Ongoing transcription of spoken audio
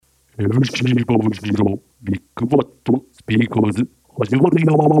MC ゴージのビッグバットスピーカーズ始まる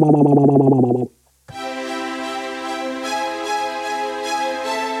よ。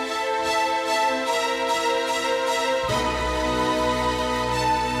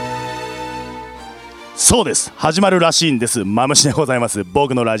そうです、始まるらしいんです。マムシでございます。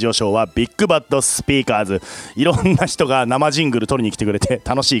僕のラジオショーはビッグバットスピーカーズ。いろんな人が生ジングル取りに来てくれて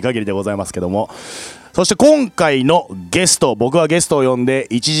楽しい限りでございますけども、そして今回のゲスト、僕はゲストを呼んで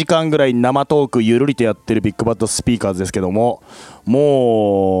1時間ぐらい生トークゆるりとやってるビッグバットスピーカーズですけども、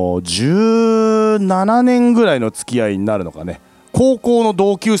もう17年ぐらいの付き合いになるのかね。高校の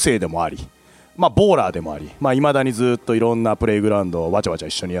同級生でもあり、ボーラーでもあり、未だにずっといろんなプレイグラウンドをわちゃわちゃ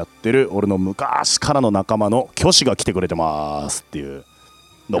一緒にやってる俺の昔からの仲間のキシが来てくれてますっていう、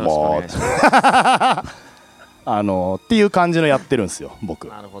どうもっていう感じのやってるんですよ僕。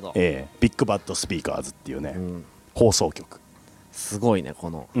なるほど。ビッグバットスピーカーズっていうね、放送局。すごいねこ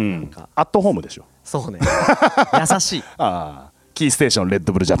の、なんかアットホームでしょ。そうね優しいキーステーションレッ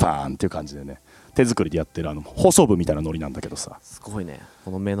ドブルジャパンっていう感じでね、手作りでやってる放送部みたいなノリなんだけどさ、すごいね、こ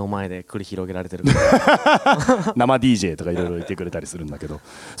の目の前で繰り広げられてる生 DJ とかいろいろいてくれたりするんだけど、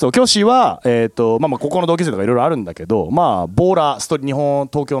そうキシはここの同級生とかいろいろあるんだけど、ボーラー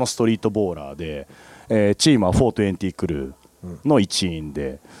東京のストリートボーラーで、チームは420クルーの一員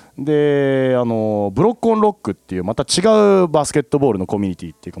で、ブロックオンロックっていうまた違うバスケットボールのコミュニテ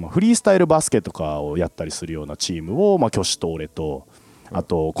ィっていうか、フリースタイルバスケとかをやったりするようなチームを、キシと俺と、あ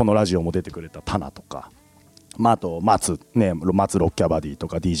とこのラジオも出てくれたタナとか、あと松ロッキャバディと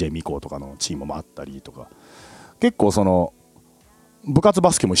か DJ ミコとかのチームもあったりとか、結構その部活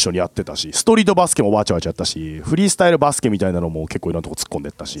バスケも一緒にやってたし、ストリートバスケもわちゃわちゃやったし、フリースタイルバスケみたいなのも結構いろんなとこ突っ込んで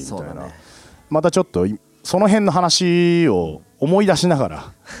ったしみたいな、またちょっとその辺の話を思い出しなが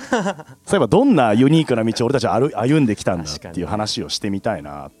らそういえばどんなユニークな道を俺たちは歩んできたんだっていう話をしてみたい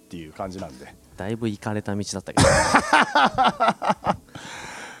なっていう感じなんで。だいぶ行かれた道だったけど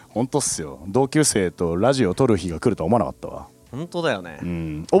本当っすよ、同級生とラジオを撮る日が来るとは思わなかったわ。本当だよね、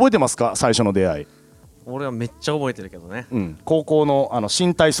覚えてますか、最初の出会い。俺はめっちゃ覚えてるけどね、高校の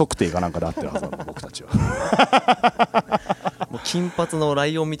身体測定かなんかで会ってるはずなんだ僕たちはもう金髪のラ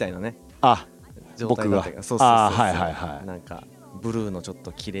イオンみたいなね状態だったけど、そうなんかブルーのちょっ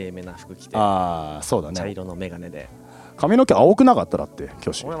ときれいめな服着て、そうだね、茶色の眼鏡で髪の毛青くなかっただって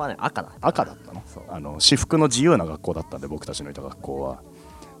キシ。俺はね赤だったの。私服の自由な学校だったんで僕たちのいた学校は。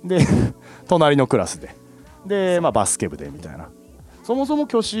で隣のクラスでバスケ部でみたいな。そもそも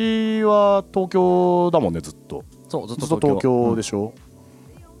キシは東京だもんね、ずっと東京でしょ、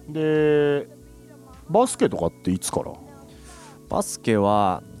でバスケとかっていつから？バスケ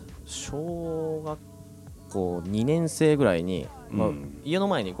は小学校2年生ぐらいに、家の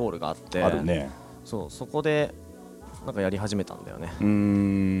前にゴールがあって、あるね。そこでなんかやり始めたんだよね。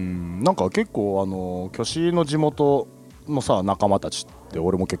なんか結構キシの地元のさ仲間たちって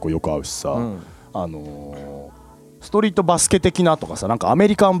俺も結構よく会うしさ、ストリートバスケ的なとかさ、なんかアメ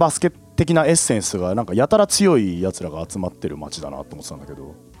リカンバスケ的なエッセンスがなんかやたら強いやつらが集まってる街だなと思ってたんだけ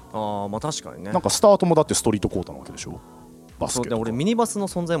ど、確かにね。なんかスタートもだってストリートコートなわけでしょ、バスケとか。そうで、俺ミニバスの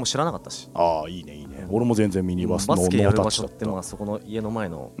存在も知らなかったし。いいねいいね、俺も全然ミニバスのバスケやる場所ってのがそこの家の前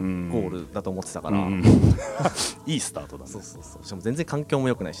のゴールだと思ってたから、いいスタートだね。そうしかも全然環境も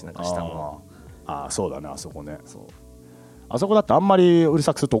良くないし、なんか下もそうだね、あそこね。あそこだってあんまりうる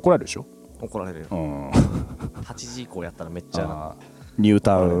さくすると怒られるでしょ。怒られるよ、8時以降やったらめっちゃニュ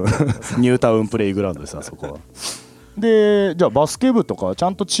ータウンプレイグラウンドです、あそこは。でじゃあバスケ部とかちゃ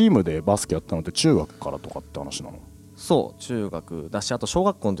んとチームでバスケやったのって中学からとかって話なの？そう中学だし、あと小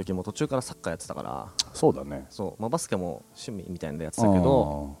学校の時も途中からサッカーやってたから。そうだね。バスケも趣味みたいなのやってたけ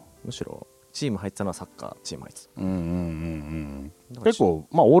ど、むしろチーム入ってたのはサッカーチーム入ってた。結構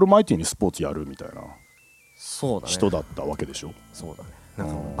オールマイティにスポーツやるみたいな人だったわけでしょ。そうだね。なん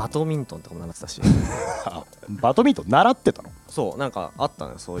かバドミントンとかも習ってたしバドミントン習ってたの？そう、なんかあった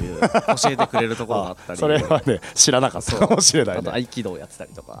ね、そういう教えてくれるところがあったりそれはね知らなかったかもしれないね。あと合気道やってた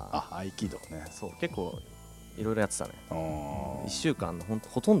りとか。合気道ね。そう結構いろいろやってたね。1週間の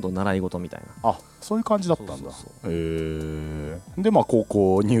ほとんど習い事みたいな。そういう感じだったんだ。で高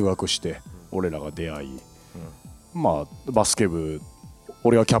校入学して俺らが出会い、バスケ部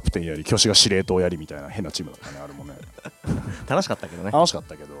俺がキャプテンやりキシが司令塔やりみたいな変なチームだったね、あれもね楽しかったけどね。楽しかっ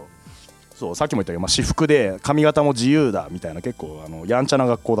たけど、そうさっきも言ったけど、私服で髪型も自由だみたいな、結構やんちゃな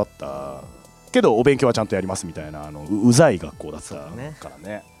学校だったけどお勉強はちゃんとやりますみたいな、うざい学校だったから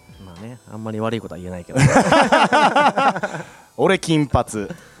ね。あんまり悪いことは言えないけど俺金髪、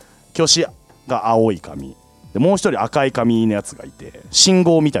キシが青い髪で、もう一人赤い髪のやつがいて、信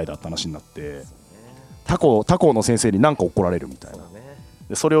号みたいだった話になって、他校の先生に何か怒られるみたいな。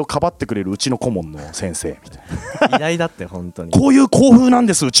でそれをかばってくれるうちの顧問の先生みたいな。偉大だって本当に。こういう校風なん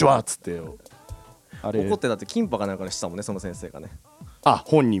ですうちはっつってよ。あれ怒ってだってキンパかなんかでしたもんね、その先生がね。あ、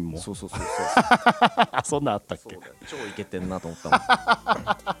本人も。そうそんなあったっけ。超イケてんなと思ったもん。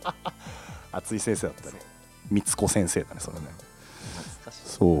熱い先生だったね。三子先生だねそれね。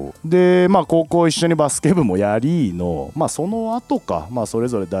そうで、まあ高校一緒にバスケ部もやりの、まあその後か、まあそれ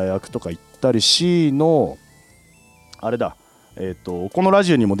ぞれ大学とか行ったりしの、あれだ、このラ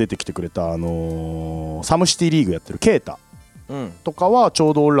ジオにも出てきてくれたサムシティリーグやってるケイタとかは、ち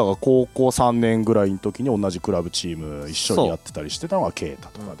ょうど俺らが高校3年ぐらいの時に同じクラブチーム一緒にやってたりしてたのがケイタ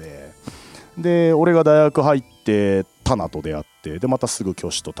とかで、で俺が大学入ってタナと出会って、でまたすぐキ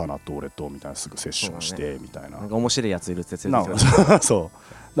ョシとタナと俺とみたいなすぐセッションしてみたいな、なんか面白いやついるって言ってそ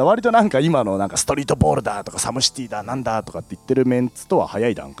うだ、割となんか今のなんかストリートボールだとかサムシティだなんだとかって言ってるメンツとは早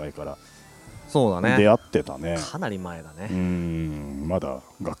い段階からそうだね出会ってたね。かなり前だね。まだ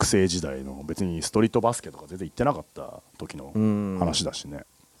学生時代の別にストリートバスケとか全然行ってなかった時の話だしね。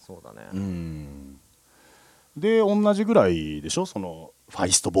そうだね。で同じぐらいでしょ、そのファ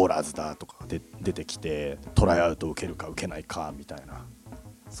イストボーラーズだとかで出てきてトライアウト受けるか受けないかみたいな、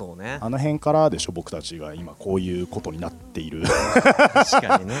そうね、あの辺からでしょ僕たちが今こういうことになっている。確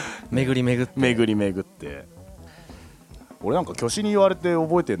かにね、巡り巡って俺なんか巨子に言われて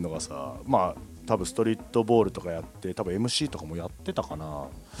覚えてるのがさ、まあ多分ストリートボールとかやって多分 MC とかもやってたかな、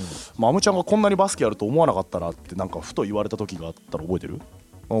マムちゃんがこんなにバスケやると思わなかったなってなんかふと言われた時があったら覚えてる？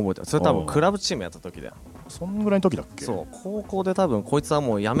覚えてる。それ多分クラブチームやった時だよ。そんぐらいの時だっけ？そう、高校で多分こいつは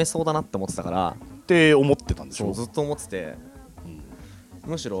もうやめそうだなって思ってたからって思ってたんでしょ。そうずっと思ってて、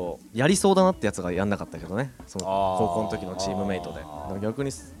むしろやりそうだなってやつがやんなかったけどね、その高校の時のチームメイトで。逆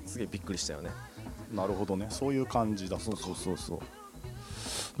にすげえびっくりしたよね。なるほどね、そういう感じだったか。そう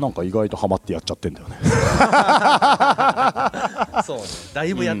なんか意外とハマってやっちゃってんだよね。そうね、だ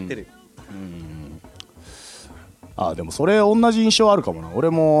いぶやってる。でもそれ同じ印象あるかもな。俺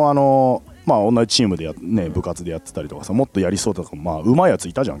もまあ同じチームで部活でやってたりとかさ、もっとやりそうとか、まあ上手いやつ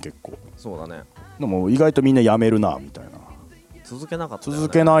いたじゃん結構。そうだね。でも意外とみんなやめるなみたいな。続けなかったよね。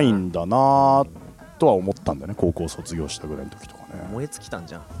続けないんだなとは思ったんだよね、高校卒業したぐらいの時とかね。燃え尽きたん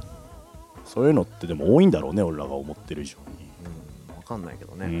じゃん。そういうのってでも多いんだろうね、俺らが思ってる以上に。分かんないけ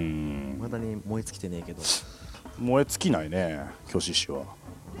どね。まだに燃え尽きてねえけど。燃え尽きないね、巨子氏は。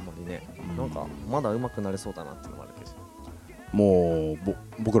あんまりね、なんかまだ上手くなれそうだなってのもあるけど。もう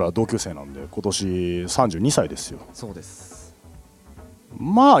僕ら同級生なんで今年32歳ですよ。そうです。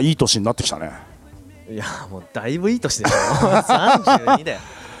まあいい年になってきたね。いやもうだいぶいい年でしょ。32だよ。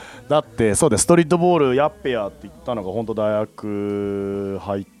だってそうだ、ストリートボールやっぺやって言ったのが本当大学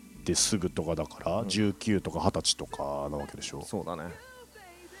入ってすぐとかだから、19とか20歳とかなわけでしょ。そうだね。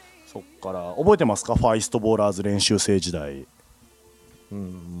そっから覚えてますか、ファイストボーラーズ練習生時代。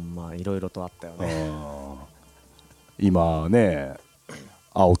まあいろいろとあったよね。今ね、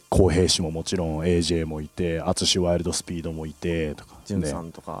青木浩平氏ももちろん AJ もいて、淳ワイルドスピードもいてとか、潤さ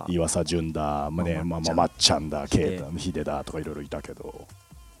んとか、岩佐潤だ、まっちゃんだ、ケイタ、ヒデだとかいろいろいたけど、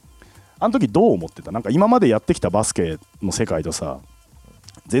あの時どう思ってた？なんか今までやってきたバスケの世界とさ、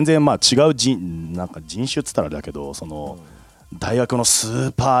全然まあ違うなんか人種っつったらだけど、その大学のス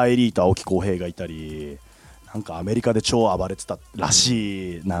ーパーエリート青木浩平がいたり、なんかアメリカで超暴れてたら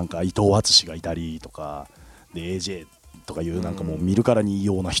しいなんか伊藤淳がいたりとかで、 AJ とかいうなんかもう見るからに異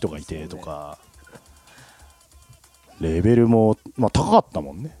様な人がいてとか、レベルもまあ高かった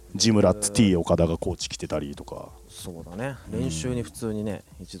もんね。ジムラッツ T 岡田がコーチ来てたりとか。そうだね、練習に普通にね、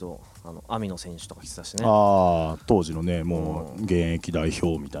一度網野選手とか来てたしね。当時のね、もう現役代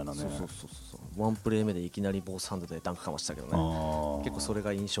表みたいなね。ワンプレー目でいきなりボースハンドでダンクかましたけどね。結構それ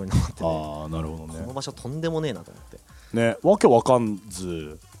が印象に残ってね。なるほどね。この場所とんでもねえなと思ってね、わけわかん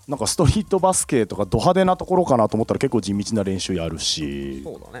ず、なんかストリートバスケとかド派手なところかなと思ったら結構地道な練習やるし。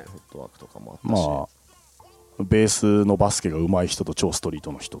そうだね、フットワークとかもあったし、まあベースのバスケが上手い人と超ストリー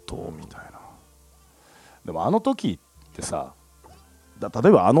トの人とみたいな。でもあの時ってさ、例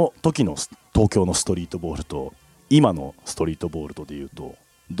えばあの時の東京のストリートボールと今のストリートボールとでいうと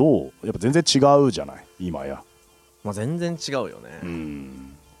やっぱ全然違うじゃない、今や。まあ全然違うよね。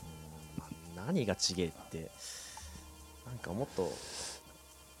何が違えって、なんかもっと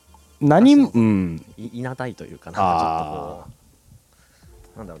いなたいというか、なんかちょっと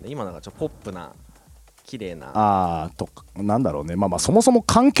こう、なんだろうね、今なんかちょっとポップな綺麗なとか、なんだろうね、まあそもそも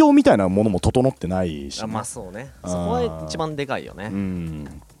環境みたいなものも整ってないし、ね、まあそうね、そこは一番でかいよね。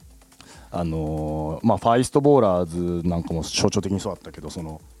まあファイストボーラーズなんかも象徴的にそうだったけど、そ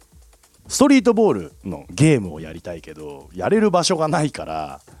のストリートボールのゲームをやりたいけどやれる場所がないか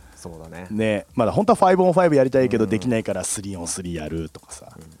ら、そうだね。ね、まだ本当は 5on5 やりたいけどできないから 3on3 やるとか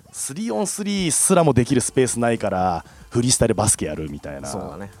さ、3on3 すらもできるスペースないからフリースタイルバスケやるみたいな。そう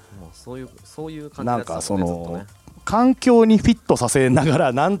だね。もうそういう感じなんかだったもんね、ずっとね。環境にフィットさせなが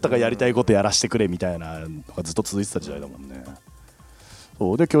らなんとかやりたいことやらせてくれみたいなのがずっと続いてた時代だもんね。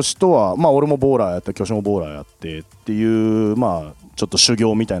そうで挙手とはまあ俺もボーラーやって挙手もボーラーやってっていうまあちょっと修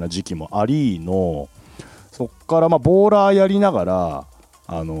行みたいな時期もありの、そっからまあボーラーやりながら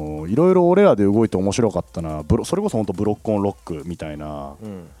いろいろ俺らで動いて面白かったな、それこそ本当ブロックオンロックみたいな、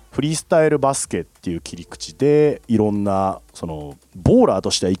フリースタイルバスケっていう切り口でいろんなそのボーラーと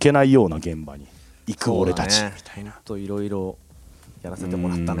してはいけないような現場に行く俺たちみたいな、といろいろやらせても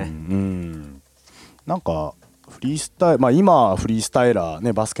らったね。なんかフリースタイル、まあ今フリースタイラー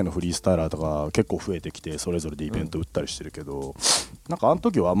ね、バスケのフリースタイラーとか結構増えてきてそれぞれでイベント打ったりしてるけど、なんかあの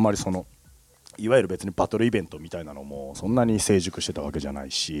時はあんまりそのいわゆる別にバトルイベントみたいなのもそんなに成熟してたわけじゃな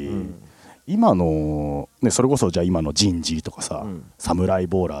いし、今のね、それこそじゃあ今の人事とかさ、サムライ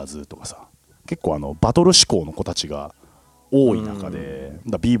ボーラーズとかさ、結構バトル志向の子たちが多い中で、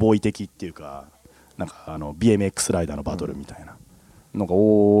b ボーイ的っていうか、なんかBMX ライダーのバトルみたいなのが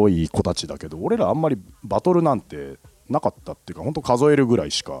多い子たちだけど、俺らあんまりバトルなんてなかったっていうか、本当数えるぐら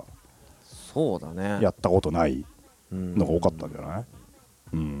いしかそうだねやったことないのが多かったんじゃない？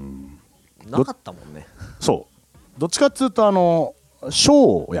なかったもんね。そうどっちかっていうとショ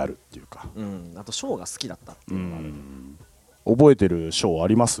ーをやるっていうか、あとショーが好きだったっていうのがある。覚えてるショーあ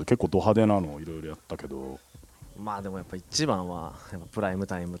ります？結構ド派手なのいろいろやったけど、まあでもやっぱ一番はやっぱプライム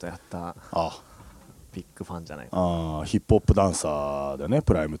タイムとやったビッグファンじゃないかな。ヒップホップダンサーだね、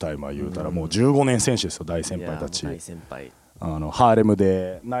プライムタイムは言うたらもう15年選手ですよ、大先輩たち。大先輩。ハーレム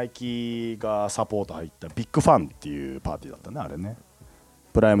でナイキがサポート入ったビッグファンっていうパーティーだったね、あれね。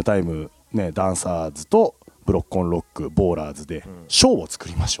プライムタイムね、ダンサーズとブロックオンロックボーラーズでショーを作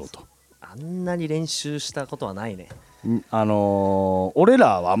りましょうと。あんなに練習したことはないね。俺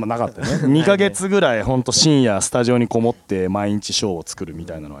らはあんまなかったよね2ヶ月ぐらいほんと深夜スタジオにこもって毎日ショーを作るみ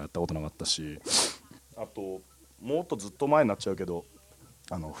たいなのはやったことなかったし、あともっとずっと前になっちゃうけど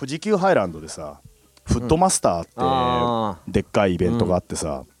富士急ハイランドでさフットマスターってでっかいイベントがあって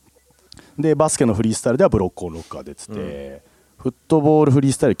さ、でバスケのフリースタイルではブロックオンロックが出てて、フットボールフリ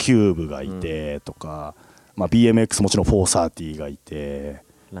ースタイルキューブがいてとか、BMX もちろん430がいて、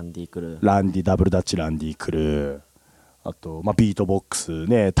ランディクルダブルダッチランディクル、あと、ビートボックス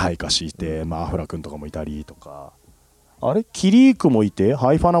ね、タイカシいて、アフラ君とかもいたりとか、あれキリークもいて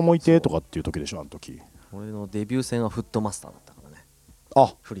ハイファナもいてとかっていう時でしょ、あの時。俺のデビュー戦はフットマスターだったからね。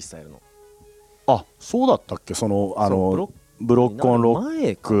フリースタイルの。そうだったっけ。ブロックオンロ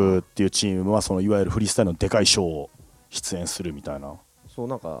ックっていうチームはそのいわゆるフリースタイルのでかいショーを出演するみたいな。そう、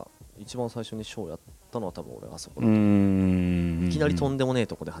なんか一番最初にショーやったのは多分俺あそこだった。いきなりとんでもねえ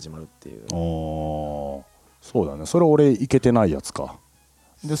とこで始まるっていう。そうだね、それ俺いけてないやつか。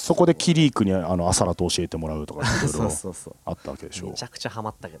でそこでキリークにアサラと教えてもらうとかいろいろあったわけでしょ。めちゃくちゃハ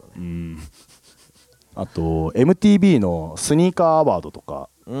マったけどね。あと MTV のスニーカーアワードとか、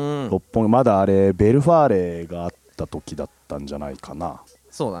六本木まだあれベルファーレがあった時だったんじゃないかな。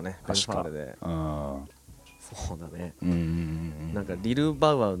そうだね、ベルファーレで。そうだね。なんかリル・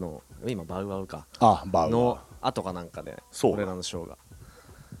バウアウの今バウアウかの後かなんかで俺らのショーが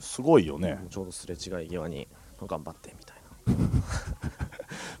すごいよね。ちょうどすれ違い際に頑張ってみたいな。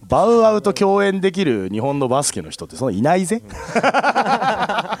バウアウと共演できる日本のバスケの人ってそのいないぜ。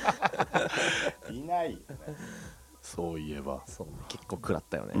いないよね、そういえば。そう、結構食らっ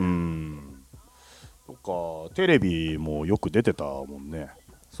たよね。そっか、テレビもよく出てたもんね。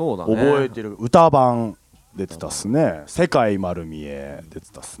そうだね、覚えてる。歌版出てたっすね。世界丸見え出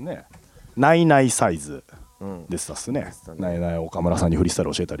てたっすね。ナイナイサイズ出てたっすね。ナイナイ岡村さんにフリースタイ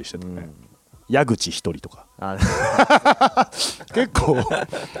ル教えたりしてたね。矢口一人とか結構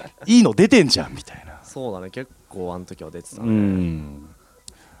いいの出てんじゃんみたいな。そうだね、結構あの時は出てたね。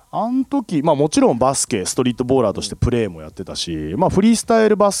あの時もちろんバスケストリートボーラーとしてプレーもやってたし、フリースタイ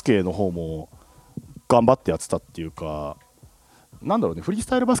ルバスケの方も頑張ってやってたっていうか、なんだろうね、フリース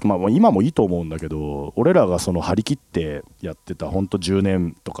タイルバスケ、今もいいと思うんだけど、俺らがその張り切ってやってたほんと10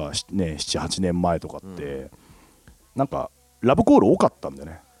年とかね、7,8年前とかって、なんかラブコール多かったんだよ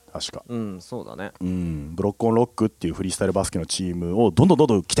ね、確か。そうだね。ブロックオンロックっていうフリースタイルバスケのチームをどんど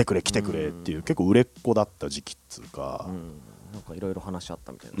ん来てくれっていう結構売れっ子だった時期っつうか、なんかいろいろ話し合っ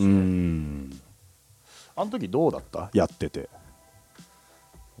たみたいですね。あの時どうだった？やってて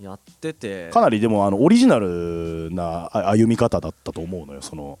かなりでもオリジナルな歩み方だったと思うのよ。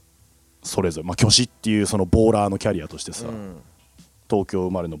それぞれ、虚子っていうそのボーラーのキャリアとしてさ、東京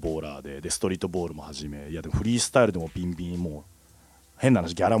生まれのボーラーでストリートボールも始め、いやでもフリースタイルでもビンビンもう変な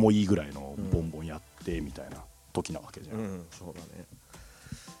話ギャラもいいぐらいのボンボンやってみたいな時なわけじゃん、そうだね。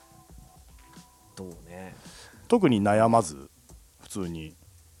どうね。特に悩まず普通に、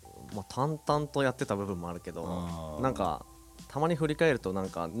まあ、淡々とやってた部分もあるけど、なんかたまに振り返るとな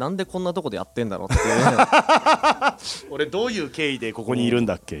んでこんなとこでやってんだろうっていう俺どういう経緯でここにいるん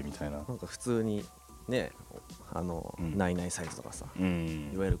だっけみたいな。なんか普通にね、ナイナイサイトとかさ、い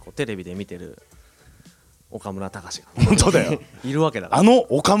わゆるこうテレビで見てる岡村隆史が本当だよいるわけだから、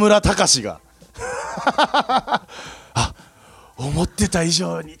岡村隆史があ、思ってた以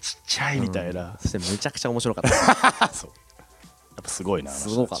上にちっちゃいみたいな、そしてめちゃくちゃ面白かったそう、やっぱすごいな、す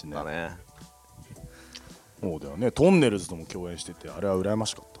ごかったね。そうだよね、トンネルズとも共演してて、あれは羨ま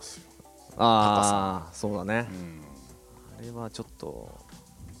しかったっすよ。ああ、そうだね、あれはちょっと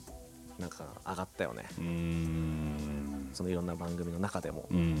なんか上がったよね。そのいろんな番組の中でも、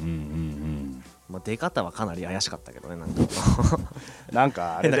まあ、出方はかなり怪しかったけどね、なん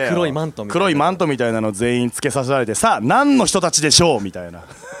かあれだよ、黒いマントみたいなの全員つけさせられて、さあ何の人たちでしょうみたいな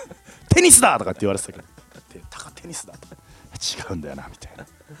テニスだとかって言われてたけど、テニスだ違うんだよなみたい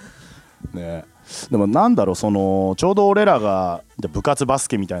なね。でもなんだろう、ちょうど俺らが部活バス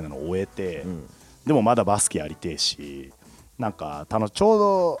ケみたいなのを終えて、でもまだバスケやりてえし、なんかち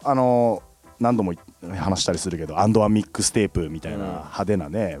ょうど何度も話したりするけど、アンドワンミックステープみたいな派手な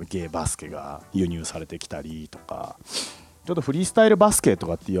ね、ゲーバスケが輸入されてきたりとか、ちょっとフリースタイルバスケと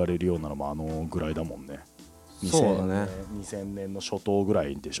かって言われるようなのもぐらいだもんね。そうだね、2000年の初頭ぐら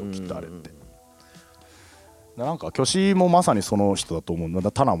いでしょ、きっとあれって。なんか巨子もまさにその人だと思うん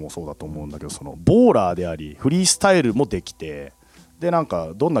だ、タナもそうだと思うんだけど、そのボーラーでありフリースタイルもできて、でなん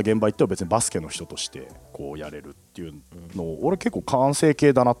かどんな現場行っても別にバスケの人としてこうやれるっていうのを俺結構完成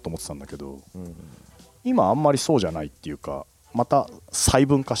形だなと思ってたんだけど、今あんまりそうじゃないっていうか、また細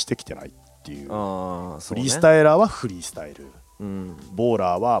分化してきてないっていう。フリースタイラーはフリースタイル、ボー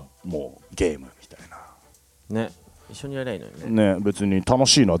ラーはもうゲームみたいなね。一緒にやりゃいいのにね。別に楽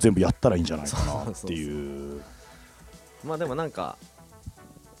しいのは全部やったらいいんじゃないかなっていう。まあでもなんか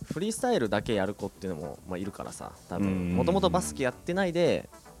フリースタイルだけやる子っていうのもまあいるからさ、多分もともとバスケやってないで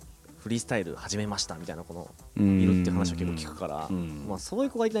フリースタイル始めましたみたいな子のいるっていう話を結構聞くから、まあそういう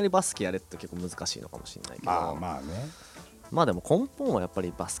子がいきなりバスケやれって結構難しいのかもしれないけど、まあね、まあでも根本はやっぱ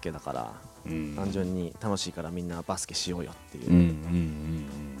りバスケだから、単純に楽しいからみんなバスケしようよっていう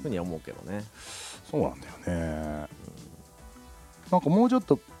ふうには思うけどね。そうなんだよね。なんかもうちょっ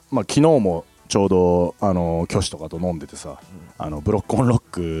と、まあ昨日もちょうど巨子とかと飲んでてさ、ブロックオンロッ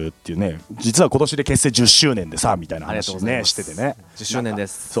クっていうね、実は今年で結成10周年でさみたいな話ねしててね、10周年で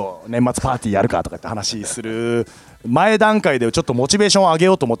す。そう、年末パーティーやるかとかって話する前段階でちょっとモチベーションを上げ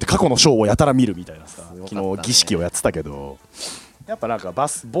ようと思って過去のショーをやたら見るみたいなさ、昨日儀式をやってたけど、やっぱなんかボ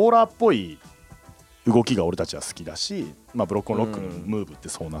ーラーっぽい動きが俺たちは好きだし、まあブロックオンロックのムーブって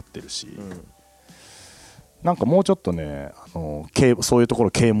そうなってるし、なんかもうちょっとね、そういうところ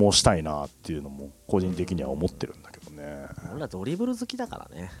啓蒙したいなっていうのも個人的には思ってるんだけどね。俺はドリブル好きだか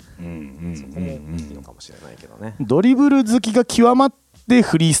らね、そこもいいのかもしれないけどね。ドリブル好きが極まって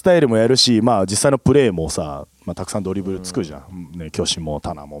フリースタイルもやるし、まあ実際のプレーもさ、まあ、たくさんドリブルつくじゃん、ね、巨子も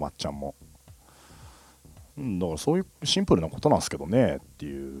タナもまっちゃんも、だからそういうシンプルなことなんですけどねって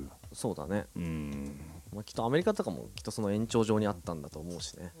いう。そうだね、まあ、きっとアメリカとかもきっとその延長上にあったんだと思う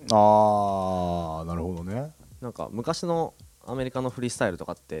しね。なるほどね。なんか昔のアメリカのフリースタイルと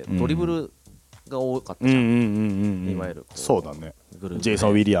かってドリブルが多かったじゃん、いわゆるそうだね、ジェイソ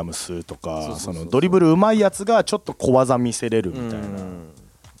ン・ウィリアムスとか、そのドリブルうまいやつがちょっと小技見せれるみたいな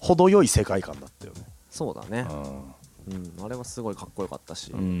程よい世界観だったよね。そうだね、あれはすごいかっこよかった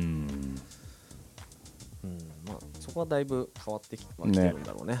し、まあ、そこはだいぶ変わってきてるん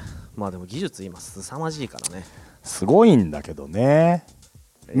だろうね。まあでも技術今凄まじいからね。すごいんだけどね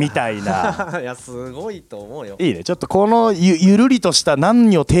みたいな。いやすごいと思うよ。いいね、ちょっとこのゆるりとした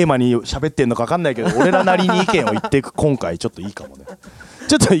何をテーマに喋ってんのか分かんないけど俺らなりに意見を言っていく今回ちょっといいかもね。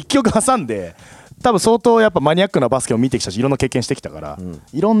ちょっと一曲挟んで、多分相当やっぱマニアックなバスケを見てきたしいろんな経験してきたから、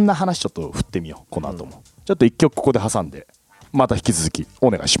いろんな話ちょっと振ってみようこの後も、ちょっと一曲ここで挟んでまた引き続きお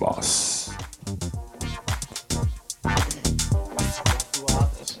願いします。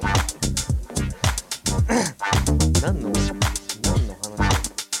何の話？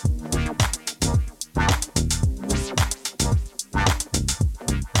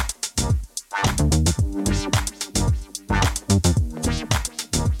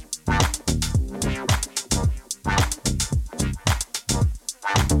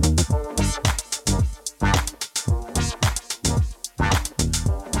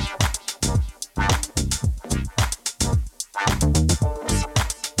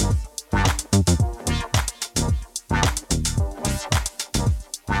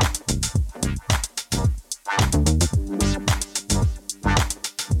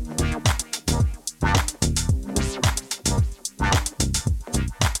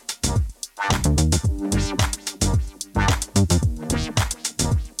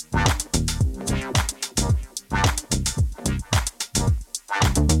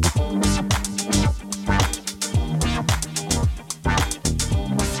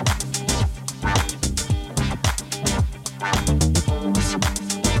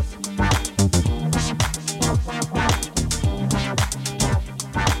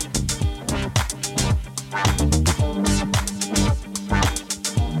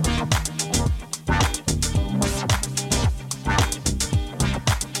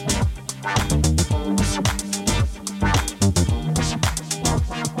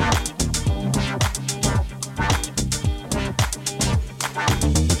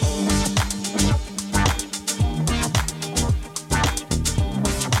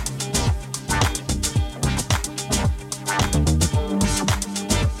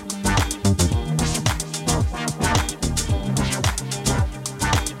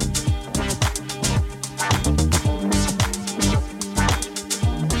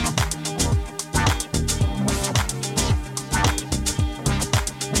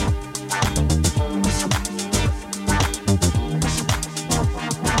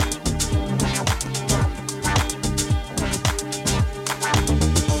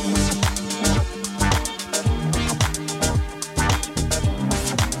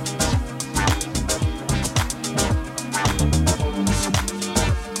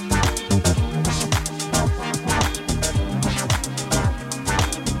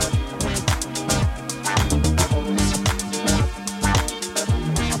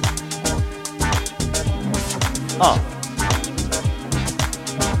あ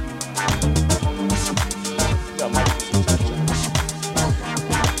じゃあマイクついちゃうじゃん。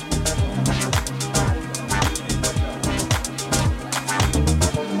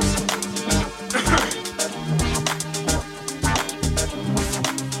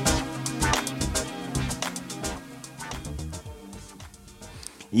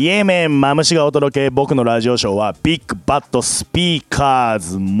イエメンマムシがお届け、僕のラジオショーはビッグバットスピーカー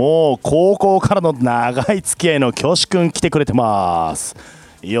ズ。もう高校からの長い付き合いのキョシ君来てくれてます。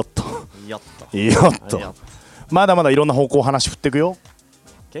よっとやっよっと、まだまだいろんな方向話振っていくよ。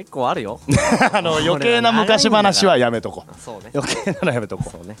結構あるよ余計な昔話はやめとこう。そうね、余計なのやめとこう。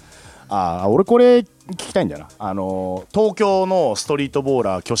そうね。俺これ聞きたいんだよな。東京のストリートボー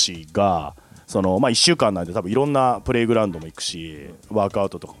ラーキョシが1週間なんで多分いろんなプレイグラウンドも行くし、ワークアウ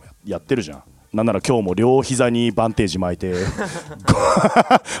トとかもやってるじゃん。なんなら今日も両膝にバンテージ巻いて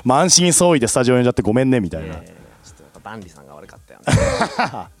満身創痍でスタジオに呼んじゃってごめんねみたいな。ちょっとバンリさんが悪かったよね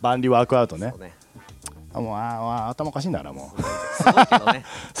バンリワークアウトね。そうね、もう頭おかしいんだなもうすごいけどね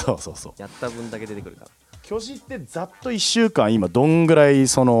そうそうそう。やった分だけ出てくるから。巨人ってざっと1週間今どんぐらい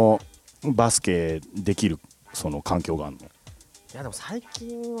バスケできる環境があるの？いやでも最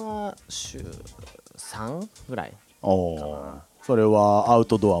近は週3ぐらい。それはアウ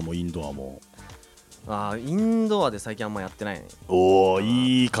トドアもインドアも？インドアで最近あんまやってないね。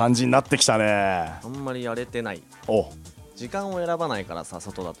いい感じになってきたね。あんまりやれてない。時間を選ばないからさ、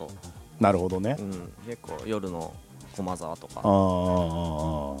外だと。なるほどね。結構夜の駒沢とか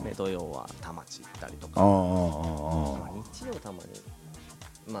土曜は田町行ったりとか、日曜たま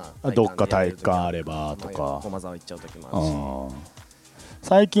にどっか体育館あればとか駒沢行っちゃう時もあるし。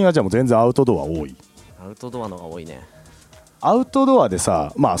最近はじゃあもう全然アウトドア多い？アウトドアのが多いね。アウトドアで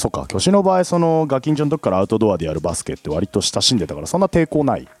さ、そっか、巨子の場合ガキンチョの時からアウトドアでやるバスケって割と親しんでたからそんな抵抗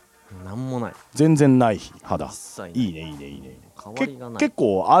ない？なんもない。全然ない肌。一切ない。いいねいいねいいね。変わりがない。結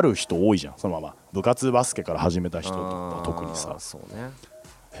構ある人多いじゃん。そのまま部活バスケから始めた人とか特にさ、そうね、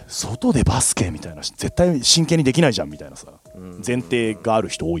外でバスケみたいな絶対真剣にできないじゃんみたいなさ、前提がある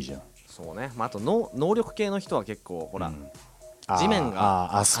人多いじゃん。そうね、あと能力系の人は結構ほら、地面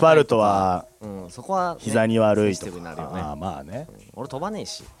がアスファルトはそこは膝に悪いとか。まあね、俺飛ばねえ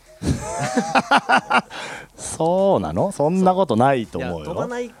しそうなの？そんなことないと思うよ。飛ば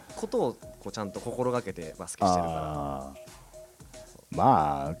ないことをちゃんと心がけてバスケしてるから。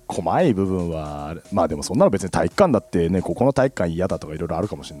細い部分はでもそんなの別に体育館だってね、ここの体育館嫌だとかいろいろある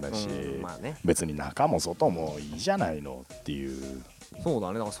かもしれないし、別に中も外もいいじゃないのっていう。そうだ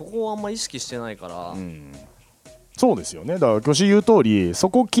ね、だからそこをあんま意識してないから、そうですよね。だから巨子言う通り、そ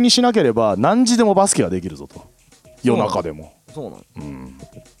こを気にしなければ何時でもバスケができるぞと。夜中でも。そうなの。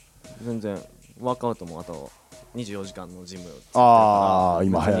全然ワークアウトもあと24時間のジム今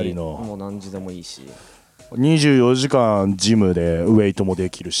流行りのもう何時でもいいし、24時間ジムでウェイトもで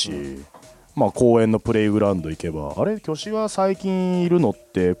きるし、公園のプレイグラウンド行けば、巨子は最近いるのっ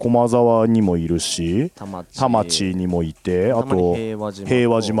て駒沢にもいるし田町にもいて、あと平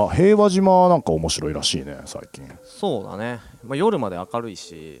和島なんか面白いらしいね最近。そうだね、夜まで明るい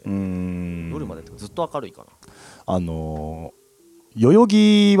し、夜までずっと明るいかな。代々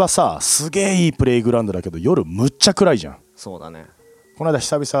木はさ、すげえいいプレイグラウンドだけど夜むっちゃ暗いじゃん。そうだね。この間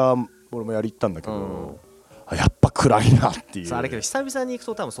久々俺もやり行ったんだけど、やっぱ暗いなっていう。あれけど久々に行く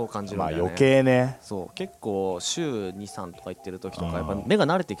と多分そう感じるんだよね。余計ね。そう結構週 2,3 とか行ってる時とかやっぱ目が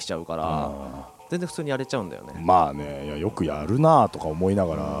慣れてきちゃうから全然普通にやれちゃうんだよね。いやよくやるなとか思いな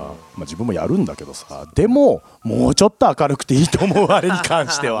がら、自分もやるんだけどさ、でももうちょっと明るくていいと思うあれに関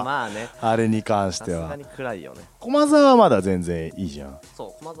してはあれに関してはさすがに暗いよね。駒沢はまだ全然いいじゃん。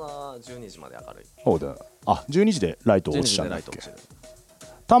そう駒沢12時まで明るい。そうだ。12時でライト落ちちゃうんだっけ。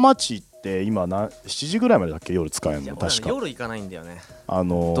田町って今7時ぐらいまでだっけ夜使えるの？確か夜行かないんだよね。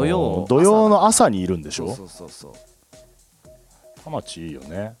土曜の朝にいるんでしょ。そう田町いいよ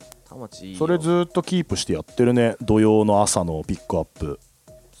ね。田町いいよ。それずっとキープしてやってるね、土曜の朝のピックアップ。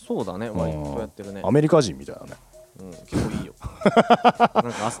そうだね、割とやってるね。アメリカ人みたいだね。結構いいよな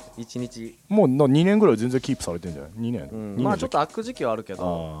んか1日もう2年ぐらい全然キープされてんじゃない？2年、ちょっと空く時期はあるけ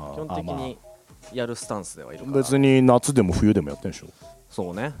ど基本的にやるスタンスではいるから。別に夏でも冬でもやってんでしょ。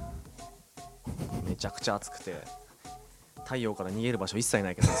そうねめちゃくちゃ暑くて太陽から逃げる場所一切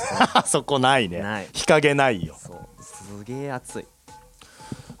ないけどそこないね。日陰ないよ。そうすげえ暑い。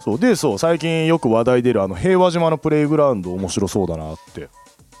そう最近よく話題出る平和島のプレイグラウンド面白そうだなって。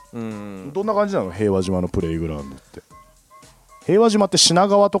どんな感じなの平和島のプレイグラウンドって？平和島って品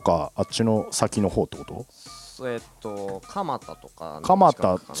川とかあっちの先の方ってこと？蒲田とか蒲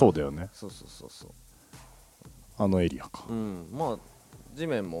田。そうだよね。そうあのエリアか。地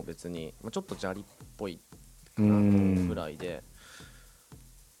面も別にちょっと砂利っぽいかなぐらいで、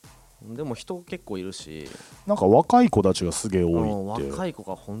でも人結構いるし、なんか若い子たちがすげえ多いって。若い子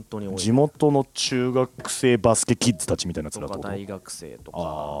が本当に多い。地元の中学生バスケキッズたちみたいなやつらとか大学生とか、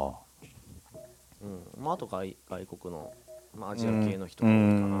まああと外国の、まあ、アジア系の人が多いか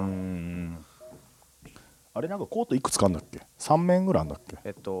な。あれなんかコートいくつかあんだっけ？3面ぐらいあんだっけ？ハ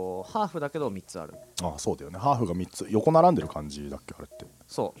ーフだけど3つある。ああそうだよね、ハーフが3つ横並んでる感じだっけあれって。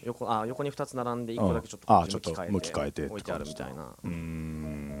そう、横に2つ並んで1個だけちょっと向き変えて置いてあるみたいな。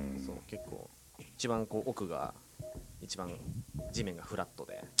そう結構一番こう奥が一番地面がフラット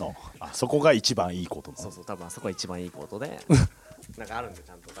で、そこが一番いいコートなの。そう多分あそこが一番いいコートでなんかあるんでち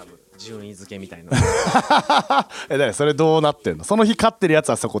ゃんと多分順位付けみたいなだからそれどうなってんの？その日勝ってるやつ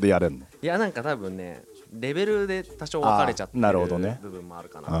はそこでやれんの？いやなんか多分ねレベルで多少分かれちゃってる部分もある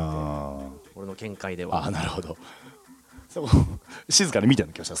かなって、俺の見解では。なるほど。そこ静かに見てん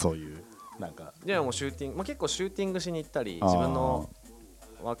の？今日そういうなんか。いやもうシューティング、結構シューティングしに行ったり自分の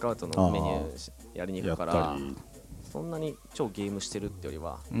ワークアウトのメニューやりに行くから、そんなに超ゲームしてるってより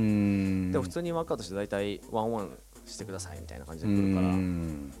は、でも普通にワークアウトして大体ワンワンしてくださいみたいな感じで来るから、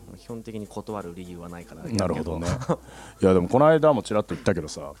基本的に断る理由はないから。なるほどね。いやでもこの間もちらっと言ったけど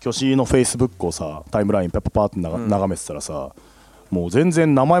さ、キョシのフェイスブックをさタイムラインパッって眺めてたらさ、もう全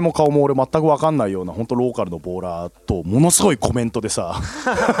然名前も顔も俺全く分かんないような本当ローカルのボーラーとものすごいコメントでさ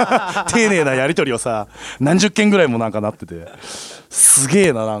丁寧なやり取りをさ何十件ぐらいもなんかなってて、すげ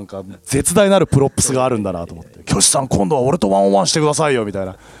えな、なんか絶大なるプロップスがあるんだなと思って、キョシさん今度は俺とワンオンワンしてくださいよみたい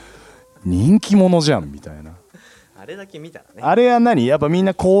な、人気者じゃんみたいな。あれだけ見たらね。あれは何？やっぱみん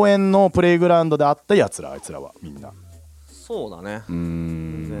な公園のプレイグラウンドで会ったやつら、あいつらはみんな。そうだね。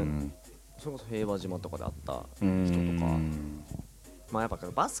全然それこそ平和島とかで会った人とか、まあやっぱ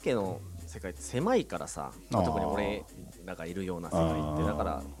バスケの世界って狭いからさ、特に俺らがいるような世界ってだか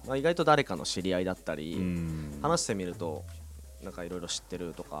ら、まあ、意外と誰かの知り合いだったり話してみるとなんかいろいろ知って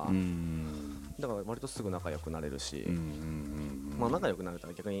るとか、だから割とすぐ仲良くなれるし、まあ仲良くなれた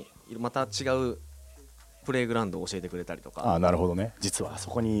ら逆にまた違うプレイグラウンドを教えてくれたりとか。なるほどね、実は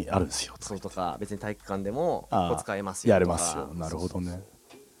そこにあるんですよそうとか、別に体育館でもここ使えますよとか、やれますよ。なるほどね。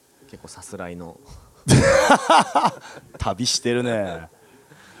結構さすらいの旅してるね。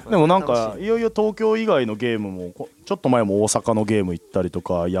でもなんかいよいよ東京以外のゲームもちょっと前も大阪のゲーム行ったりと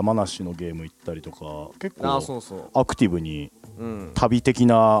か山梨のゲーム行ったりとか、結構アクティブに旅的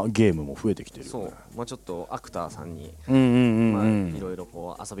なゲームも増えてきてるよね。そう、まあ、ちょっとアクターさんにいろいろ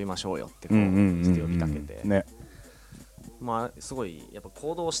こう遊びましょうよってこうして呼びかけて、まあすごいやっぱ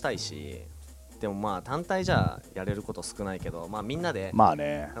行動したいし、でもまあ単体じゃやれること少ないけど、まあみんなで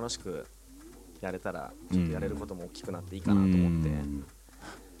楽しくやれたらちょっとやれることも大きくなっていいかなと思って。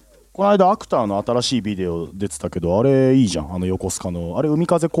この間アクターの新しいビデオ出てたけど、あれいいじゃん。横須賀のあれ海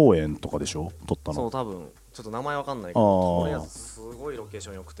風公園とかでしょ、撮ったの。そう多分ちょっと名前わかんないけど、これすごいロケーシ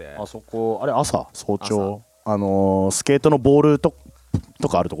ョン良くて、あそこあれ早朝スケートのボールと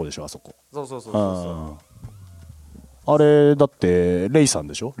かあるとこでしょ、あそこ。そうあれだってレイさん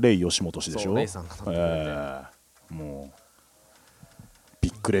でしょ、レイ吉本氏でしょ。レイさんが撮ってくれて、もうビ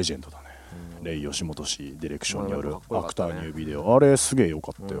ッグレジェンドだね。レイ吉本氏ディレクションによるアクターニュービデオ、あれすげえ良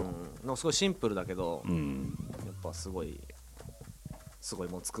かったよ。なんかすごいシンプルだけど、やっぱすごい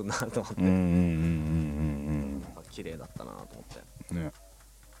もん作るなと思って、綺麗だったなと思ってね。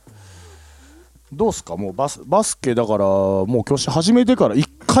どうすか、もうバスケだからもう教師始めてから一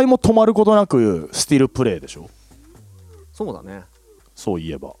回も止まることなくスティルプレーでしょ。そうだね。そう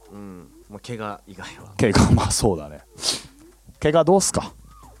いえば、まあ、怪我以外は。怪我、まあそうだね。怪我どうすか、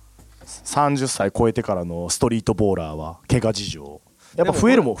30歳超えてからのストリートボーラーは怪我事情やっぱ増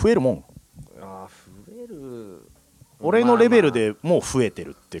えるもん。増える。俺のレベルでもう増えて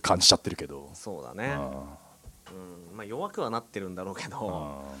るって感じちゃってるけど。そうだね。まあ弱くはなってるんだろうけ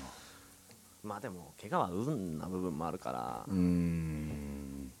ど、まあでも怪我は運な部分もあるから、まあね、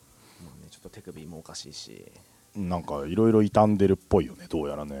ちょっと手首もおかしいし、なんかいろいろ傷んでるっぽいよね、どう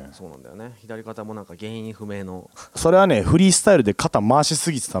やらね。そうなんだよね。左肩もなんか原因不明のそれはね、フリースタイルで肩回し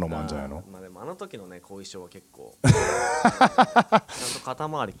すぎてたのもあるんじゃないの。まあでもあの時のね後遺症は結構ちゃんと肩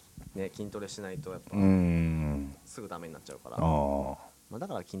周りね筋トレしないとやっぱすぐダメになっちゃうから、まあだ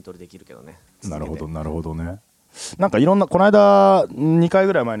から筋トレできるけどね。なるほどなるほどね。なんかいろんな、この間2回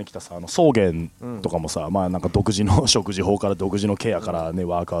ぐらい前に来たさ、草原とかもさ、まあなんか独自の食事法から独自のケアからね、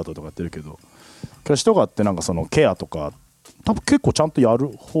ワークアウトとかやってるけど、教師とかってなんかそのケアとか多分結構ちゃんとやる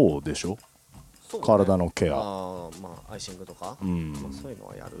方でしょ。そうね、体のケア、まあアイシングとか、まあ、そういうの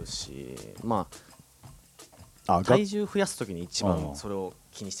はやるし、まあ体重増やす時に一番それを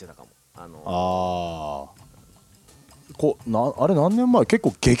気にしてたかも。あれ何年前、結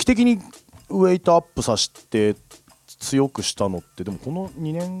構劇的にウェイトアップさせて強くしたのってでもこの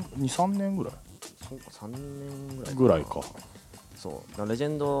2年23年ぐらいそうか3年ぐらいか。そうレジェ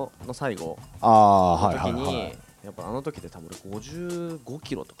ンドの最後ああの時に、はいはいはい。やっぱあの時で多分55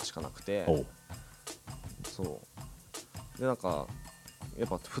キロとかしかなくて、そうでなんかやっ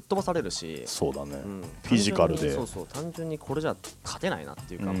ぱ吹っ飛ばされるし、そうだね、フィジカルでそう単純にこれじゃ勝てないなっ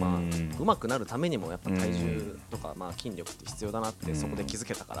ていうか、まあ上手くなるためにもやっぱ体重とか、まあ筋力って必要だなってそこで気づ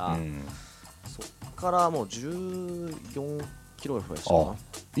けたから、そっからもう14キロ増やしたな。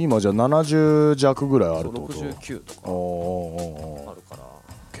今じゃあ70弱ぐらいあるってこと。69とかあるから、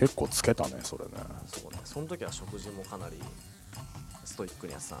結構つけたねそれね。そうね、その時は食事もかなりストイック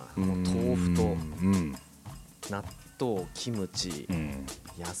にやってたな。もう豆腐と納豆、キムチ、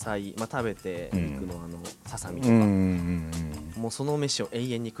野菜、まあ、食べて肉のささみとか、もうその飯を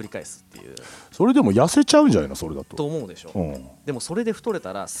永遠に繰り返すっていう。それでも痩せちゃうんじゃないのそれだと。と思うでしょ、でもそれで太れ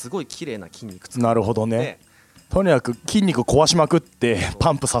たらすごい綺麗な筋肉つく。なるほどね。とにかく筋肉壊しまくって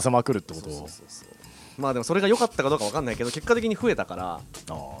パンプさせまくるってこと。そうまあでもそれが良かったかどうか分かんないけど結果的に増えたから。あ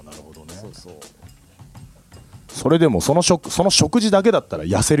あなるほどね。そうそれでもその食事だけだったら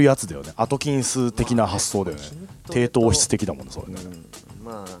痩せるやつだよね。アトキンス的な発想だよね。低糖質的だもんねそれね。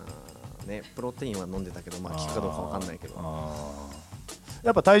まあねプロテインは飲んでたけど、まあ効くかどうか分かんないけど。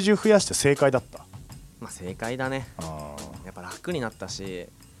やっぱ体重増やして正解だった。まあ正解だね。やっぱ楽になったし。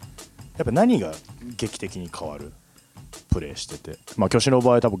やっぱ何が劇的に変わるプレーしてて、まあ挙手の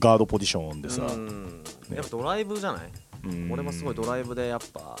場合多分ガードポジションでさ、やっぱドライブじゃない。俺もすごいドライブでやっ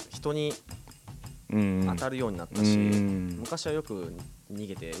ぱ人に当たるようになったし、昔はよく逃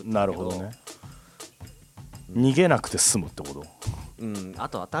げて打ったけど。なるほどね。逃げなくて済むってこと。あ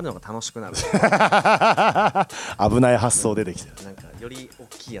と当たるのが楽しくなる。危ない発想出てきてる。なんかより大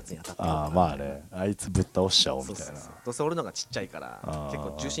きいやつに当たって。まあね、あいつぶっ倒しちゃおうみたいな。どうせ俺のがちっちゃいから結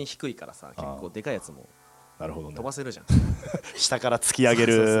構重心低いからさ、結構でかいやつもなるほどね、飛ばせるじゃん。下から突き上げ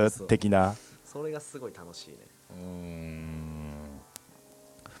る的な。それがすごい楽しいね。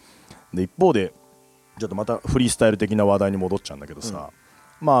で一方でちょっとまたフリースタイル的な話題に戻っちゃうんだけどさ、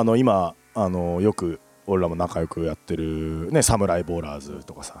まあ今よく俺らも仲良くやってるねサムライボーラーズ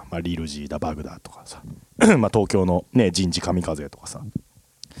とかさ、まあ、リルジーだバグダとかさまあ東京のね人事神風とかさ、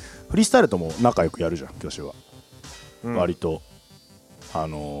フリースタイルとも仲良くやるじゃん挙手は、割とあ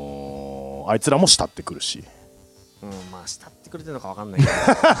いつらも慕ってくるし、まあ慕ってくれてるのか分かんないけど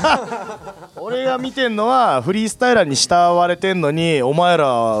俺が見てんのはフリースタイラーに慕われてんのにお前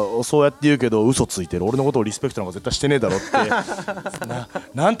らそうやって言うけど嘘ついてる、俺のことをリスペクトなんか絶対してねえだろって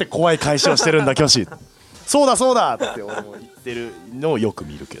なんて怖い返しをしてるんだ挙手そうだそうだって俺も言ってるのをよく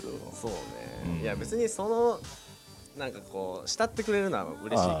見るけど。そうね、いや別にそのなんかこう慕ってくれるのは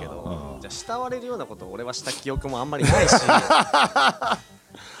嬉しいけど、じゃあ慕われるようなことを俺はした記憶もあんまりないし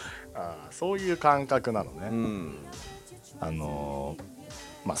そういう感覚なのね。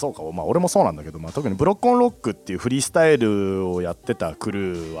まあそうか、まあ俺もそうなんだけど、まあ、特にブロックオンロックっていうフリースタイルをやってたク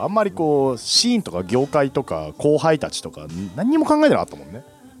ルーはあんまりこうシーンとか業界とか後輩たちとか何にも考えてなかったもんね。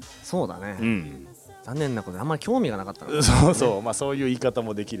そうだね、残念なことであんまり興味がなかったの、ね、そうまあそういう言い方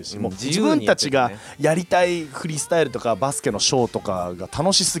もできるし、もう自分たちがやりたいフリースタイルとかバスケのショーとかが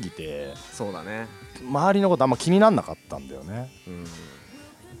楽しすぎて、そうだね、周りのことあんま気になんなかったんだよね。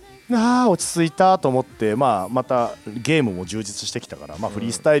落ち着いたと思って、まあ、またゲームも充実してきたから、まあ、フリ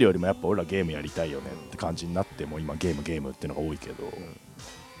ースタイルよりもやっぱ俺らゲームやりたいよねって感じになって、もう今ゲームっていうのが多いけど、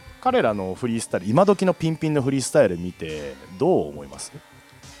彼らのフリースタイル、今時のピンピンのフリースタイル見てどう思います？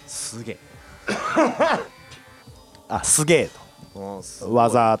すげえすげえと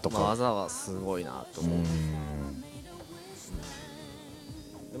技とか、技はすごいなと思う。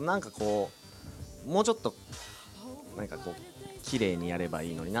でもなんかこうもうちょっとなんかこう綺麗にやれば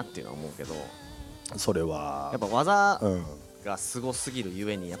いいのになっていうのは思うけど、それはやっぱ技がすごすぎる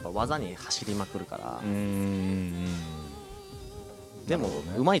ゆえにやっぱ技に走りまくるから。でも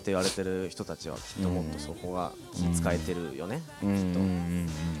うまいと言われてる人たちはきっともっとそこが気使えてるよね、きっと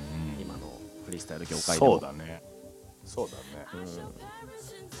今のフリースタイル業界でも。そうだね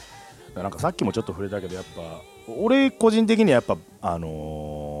なんかさっきもちょっと触れたけど、やっぱ俺個人的にはやっぱフ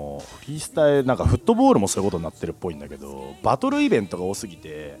リースタイルなんかフットボールもそういうことになってるっぽいんだけど、バトルイベントが多すぎ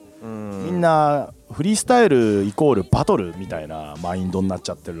てみんなフリースタイルイコールバトルみたいなマインドになっ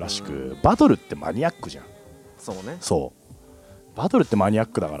ちゃってるらしく、バトルってマニアックじゃん。そうね、バトルってマニアッ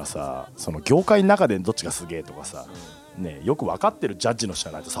クだからさ、その業界の中でどっちがすげえとかさ、よく分かってるジャッジの人じ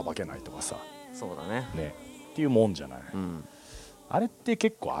ゃないとさばけないとかさ、そうだねっていうもんじゃない、あれって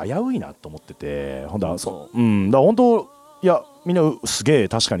結構危ういなと思ってて、だから本当いやみんなすげえ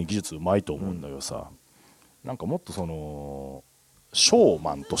確かに技術うまいと思うんだけどさ、なんかもっとそのショー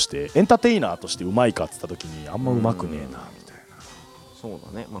マンとしてエンターテイナーとしてうまいかっつった時にあんまうまくねえなみたいな。そう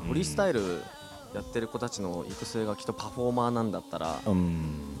だね、まあ、フリースタイルやってる子たちの育成がきっとパフォーマーなんだったら、まあ、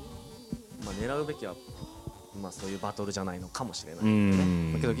狙うべきは、まあ、そういうバトルじゃないのかもしれない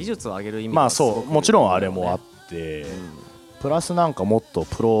ね。だけど技術を上げる意味まあそうもちろんあれもあって、プラスなんかもっと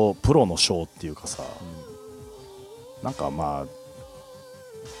プロのショーっていうかさ、なんかま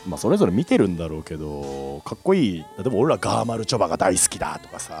あそれぞれ見てるんだろうけどかっこいい。例えば俺らガーマルチョバが大好きだと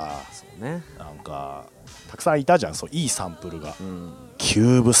かさ、そうね、なんかたくさんいたじゃん、そういいサンプルが、キ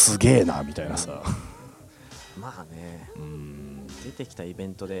ューブすげえなみたいなさ、まあね、出てきたイベ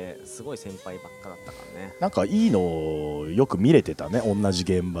ントですごい先輩ばっかだったからね。なんかいいのよく見れてたね、同じ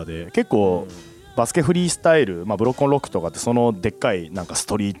現場で。結構、バスケフリースタイル、まあ、ブロックオンロックとかってそのでっかいなんかス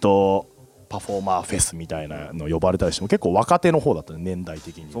トリートパフォーマーフェスみたいなの呼ばれたりしても結構若手の方だったね、年代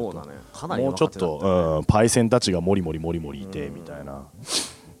的に。そうだね、かなりもうちょっと、パイセンたちがモリモリいてみたいな、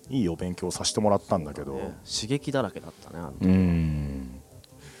いいお勉強させてもらったんだけど、刺激だらけだったね。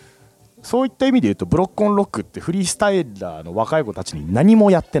そういった意味で言うとブロックオンロックってフリースタイラーの若い子たちに何も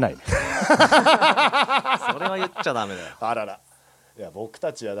やってないそれは言っちゃダメだよ。あらら、いや僕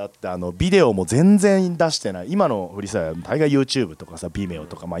たちはだってビデオも全然出してない。今のフリースタイラー大概 YouTube とかさ Vimeo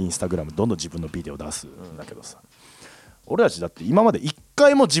とか、まあ、Instagram どんどん自分のビデオ出すんだけどさ、俺たちだって今まで一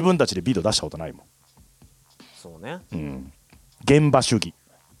回も自分たちでビデオ出したことないもん。そうね、現場主義、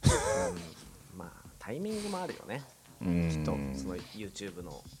まあタイミングもあるよね、きっとその YouTube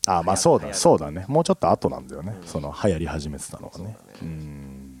のまあそうだね、もうちょっと後なんだよね、その流行り始めてたのがね。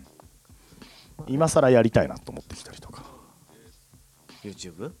今更やりたいなと思ってきたりとか。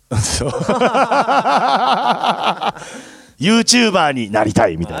YouTube？ そうYouTuber になりた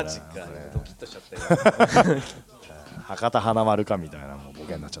いみたいな。マジか、ドキッとしちゃったよ。博多華丸かみたいなもうボ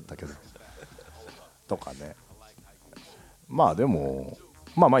ケになっちゃったけどとかね。まあでも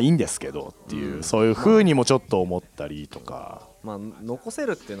まあいいんですけどっていう、そういう風にもちょっと思ったりとか。まあ残せ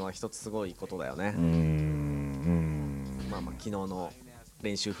るっていうのは一つすごいことだよね。まあ昨日の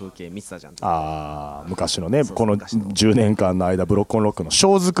練習風景見てたじゃん。昔のね、この10年間の間ブロックオンロックのシ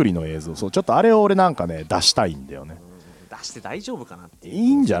ョー作りの映像、そうちょっとあれを俺なんかね出したいんだよね。出して大丈夫かなっていう。い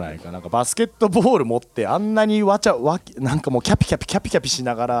いんじゃないか。なんかバスケットボール持ってあんなになんかもうキャピキャピし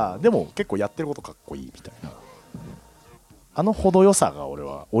ながらでも結構やってることかっこいいみたいな、あの程よさが俺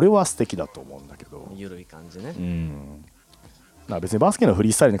は素敵だと思うんだけど。ゆるい感じね。なんか別にバスケのフリ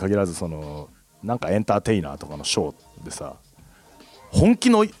ースタイルに限らずそのなんかエンターテイナーとかのショーでさ、本気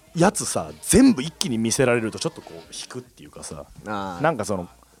のやつさ全部一気に見せられるとちょっとこう引くっていうかさ、なんかその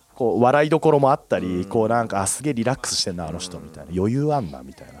こう笑いどころもあったり、こうなんかすげえリラックスしてんなあの人みたいな、余裕あんな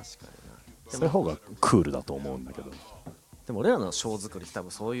みたいな、そういう方がクールだと思うんだけど。でも俺らのショー作りって多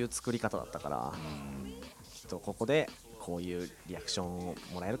分そういう作り方だったから、きっとここでこういうリアクションを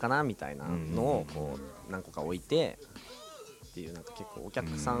もらえるかなみたいなのをこう何個か置いてっていう、なんか結構お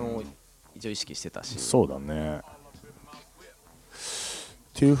客さんを一応意識してたし。そうだねっ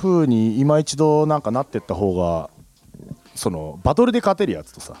ていう風に今一度なんかなってった方が、そのバトルで勝てるや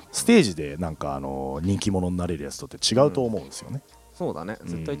つとさステージでなんか人気者になれるやつとって違うと思うんですよね。そうだね、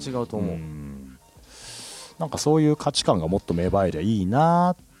絶対違うと思う。なんかそういう価値観がもっと芽生えりゃいい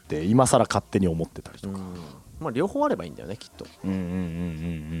なって今更勝手に思ってたりとか。まあ両方あればいいんだよねきっと。きっ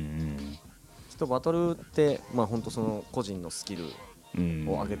とバトルってまあ本当その個人のスキル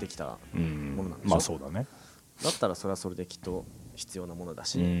を上げてきたものなんでしょ。まあそうだね。だったらそれはそれできっと必要なものだ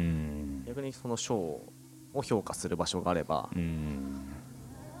し、逆にそのショーを評価する場所があれば、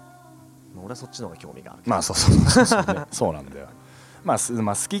俺はそっちの方が興味があるけど。まあそうなんだよ。まあ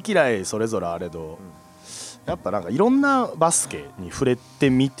好き嫌いそれぞれあれど、やっぱなんかいろんなバスケに触れて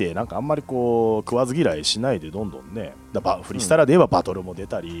みて、なんかあんまりこう食わず嫌いしないでどんどんね、フリースタイラーで言えばバトルも出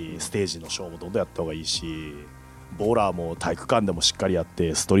たり、ステージのショーもどんどんやった方がいいし、ボーラーも体育館でもしっかりやっ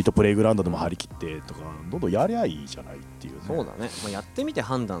て、ストリートプレイグラウンドでも張り切ってとかどんどんやりゃいいじゃないっていうね。そうだね、まあ、やってみて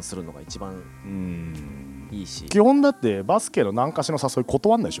判断するのが一番いいし、基本だってバスケの何かしらの誘い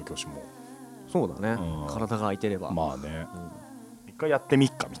断んないでしょ教師も。そうだね、体が空いてればまあね、一回やってみ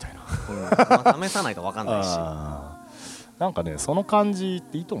っかみたいな、まあ、試さないと分かんないしなんかねその感じっ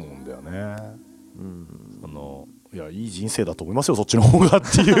ていいと思うんだよね。いやいい人生だと思いますよそっちの方がっ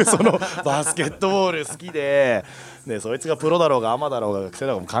ていうそのバスケットボール好きで、そいつがプロだろうがアマだろうが学生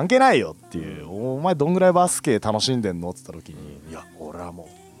だろうが関係ないよっていう、お前どんぐらいバスケ楽しんでんのって言った時に、いや俺はも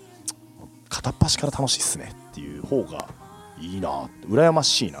う片っ端から楽しいっすねっていう方がいいなって羨ま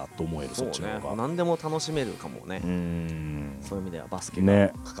しいなと思える。そっちの方が何でも楽しめるかもね。そういう意味ではバスケが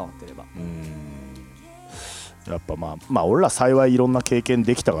関わってれば、やっぱまあ俺ら幸いいろんな経験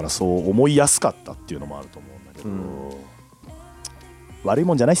できたからそう思いやすかったっていうのもあると思うんだけど、悪い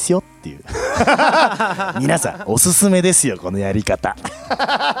もんじゃないっすよっていう皆さんおすすめですよこのやり方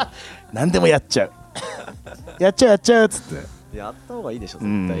何でもやっちゃうやっちゃうっつってやった方がいいでしょ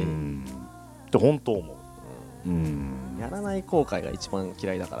絶対に。って本当思う。やらない後悔が一番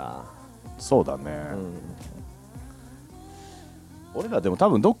嫌いだから。そうだね、俺らでも多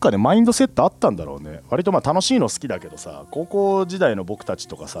分どっかでマインドセットあったんだろうね。割とまあ楽しいの好きだけどさ、高校時代の僕たち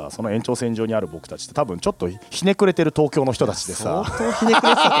とかさ、その延長線上にある僕たちって多分ちょっとひねくれてる東京の人たちでさ、相当ひねく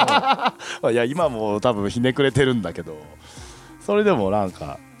れてたと思ういや今も多分ひねくれてるんだけど、それでもなん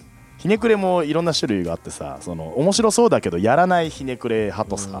かひねくれもいろんな種類があってさ、その面白そうだけどやらないひねくれ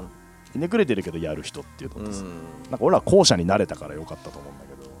派とさ、ひねくれてるけどやる人っていうのとさ、なんか俺ら後者になれたからよかったと思うんだ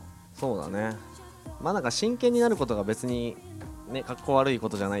けど。そうだね。まあなんか真剣になることが別にね、かっこ悪いこ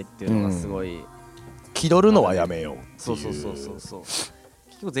とじゃないっていうのがすごい、気取るのはやめようっていう。そう結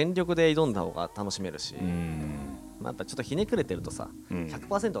局全力で挑んだ方が楽しめるし、まあ、やっぱちょっとひねくれてるとさ、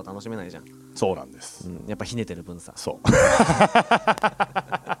100% は楽しめないじゃん。そうなんです、やっぱひねてる分さ。そう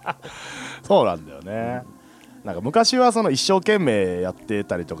そうなんだよね、なんか昔はその一生懸命やって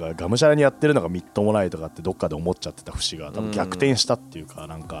たりとかがむしゃらにやってるのがみっともないとかってどっかで思っちゃってた節が多分逆転したっていうか、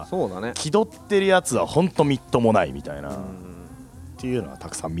なんかそうだね、気取ってるやつはほんとみっともないみたいな、っていうのはた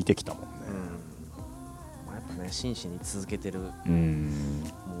くさん見てきたもんね。まあ、やっぱね真摯に続けてる、もう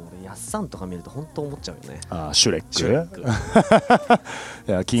俺やっさんとか見ると本当思っちゃうよね。シュレック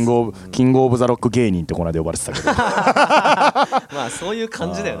いやキングオブザロック芸人ってこの間呼ばれてたけどまあそういう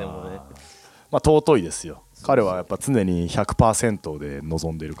感じだよねもうね。まあ尊いですよ。彼はやっぱ常に 100% で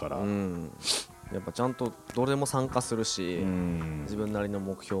臨んでるから、やっぱちゃんとどれも参加するし、自分なりの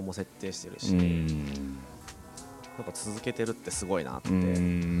目標も設定してるし、やっぱ続けてるってすごいなって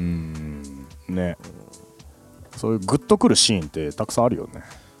ね、そういうグッとくるシーンってたくさんあるよね。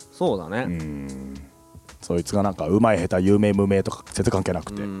そうだね、そいつがなんかうまい下手有名無名とか全然関係な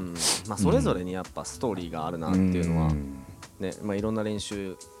くて、まあ、それぞれにやっぱストーリーがあるなっていうのは、ね、まあ、いろんな練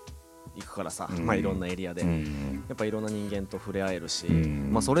習行くからさ、まあ、いろんなエリアで、やっぱいろんな人間と触れ合えるし、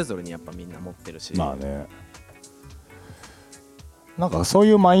まあ、それぞれにやっぱみんな持ってるし、まあね、なんかそう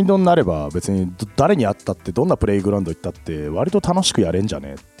いうマインドになれば別に誰に会ったってどんなプレイグラウンド行ったって割と楽しくやれんじゃ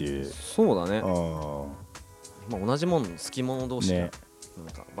ねっていう。そうだね、まあ、同じもん好き者同士で、な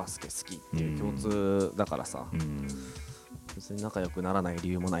んかバスケ好きっていう共通だからさ、別に仲良くならない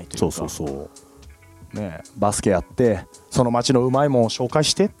理由もないというか。そうね、バスケやってその街のうまいもんを紹介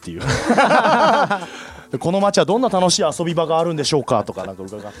してっていうこの街はどんな楽しい遊び場があるんでしょうかとかなんか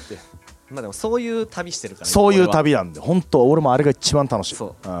伺って、まあでもそういう旅してるから、ね、そういう旅なんで本当俺もあれが一番楽しい。そ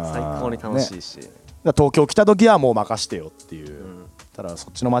う最高に楽しいし、東京来た時はもう任してよっていう、ただそ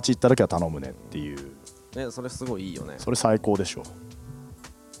っちの街行った時は頼むねっていう、ね、それすごいいいよね。それ最高でしょ。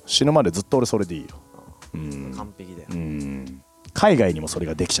死ぬまでずっと俺それでいいよ。完璧で、海外にもそれ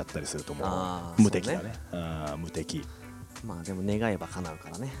ができちゃったりするともう無敵だね。無敵。まあでも願えば叶うか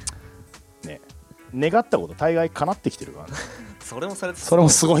らね。ね、願ったこと大概叶ってきてるからねそれも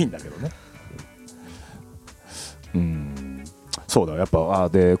すごいんだけどね。そうだやっぱ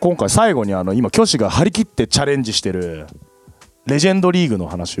で今回最後に今挙手が張り切ってチャレンジしてるレジェンドリーグの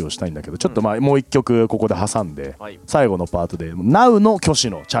話をしたいんだけど、ちょっとまあもう一曲ここで挟んで、最後のパートで Now の挙手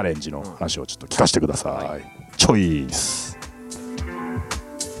のチャレンジの話をちょっと聞かせてください。チョイス。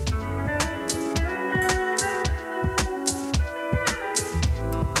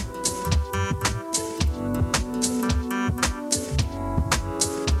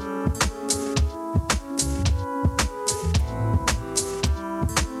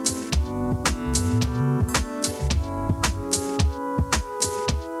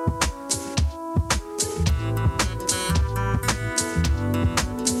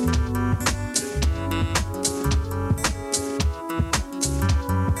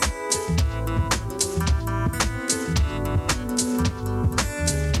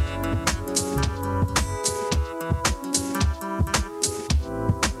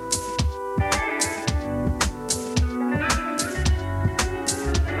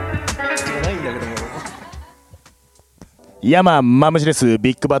マムシです。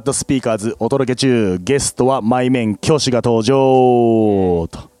ビッグバッドスピーカーズお届け中。ゲストはマイメン教師が登場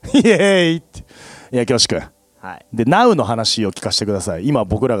とイエーイって。いや教師くん、で Now の話を聞かせてください。今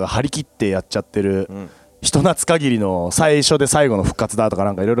僕らが張り切ってやっちゃってる、ひと夏限りの最初で最後の復活だとか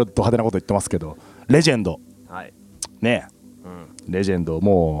なんかいろいろド派手なこと言ってますけど、レジェンド、ね、レジェンド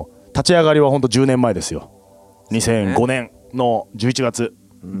もう立ち上がりはほんと10年前ですよ。2005年の11月、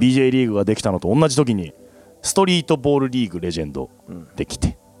BJ リーグができたのと同じ時にストリートボールリーグレジェンドでき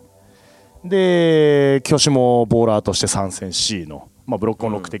て、で挙手もボーラーとして参戦 C の、まあ、ブロックオ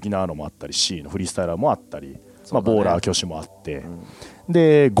ンロック的なのもあったり C のフリースタイラーもあったり、まあ、ボーラー挙手もあって、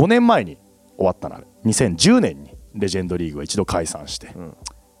で5年前に終わったな、2010年にレジェンドリーグは一度解散して、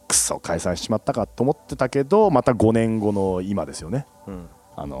くそ解散しちまったかと思ってたけど、また5年後の今ですよね、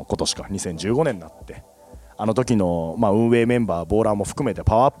今年か2015年になって、あの時の、運営メンバーボーラーも含めて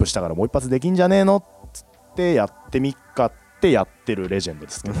パワーアップしたからもう一発できんじゃねえのっつってやってみっかってやってるレジェンド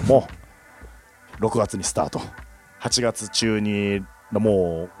ですけども6月にスタート、8月中に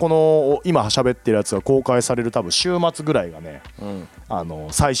もうこの今喋ってるやつが公開される多分週末ぐらいがね、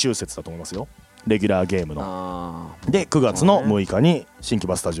最終節だと思いますよ、レギュラーゲームの。で9月の6日に新木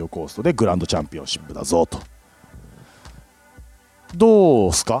場スタジオコーストでグランドチャンピオンシップだぞと。ど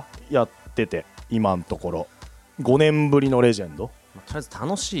うすかやってて今のところ5年ぶりのレジェンド。とりあえず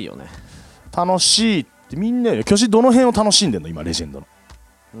楽しいよね。楽しいってみんなよ。巨子どの辺を楽しんでんの今レジェンド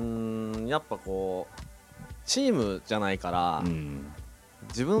の。やっぱこうチームじゃないから、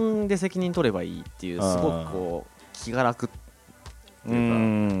自分で責任取ればいいっていう、すごくこう気が楽ってい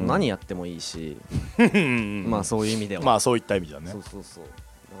うか、何やってもいいしそういう意味ではそういった意味だね。そうだか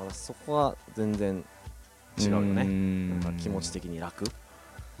らそこは全然違うよね。なんか気持ち的に楽。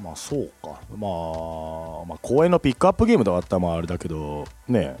そうか。公園のピックアップゲームとかあったらあれだけど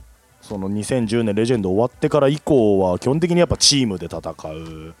ね、その2010年レジェンド終わってから以降は基本的にやっぱチームで戦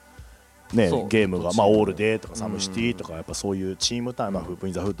うね、ゲームがオールデーとかサムシティとかやっぱそういうチーム単位、フープ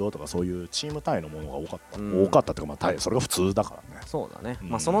インザフッドとかそういうチーム単位のものが多かったっていうか、それが普通だからね。そうだね。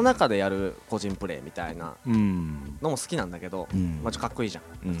その中でやる個人プレーみたいなのも好きなんだけど、ちょっとかっこいいじゃん。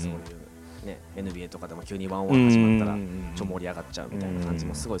そういうね NBA とかでも急にワンワン始まったらちょ盛り上がっちゃうみたいな感じ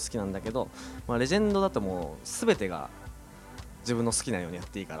もすごい好きなんだけど、レジェンドだともう全てが自分の好きなようにやっ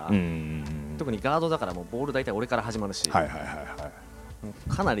ていいから、特にガードだからもうボール大体俺から始まるし、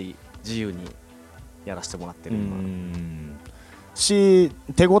かなり自由にやらせてもらってる今。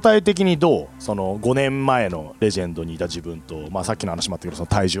手応え的にどう、その5年前のレジェンドにいた自分と、さっきの話もあったけど、その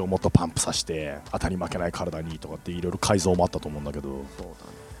体重をもっとパンプさせて当たり負けない体にとかっていろいろ改造もあったと思うんだけど。そう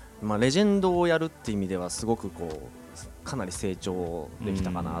だね。レジェンドをやるって意味ではすごくこうかなり成長でき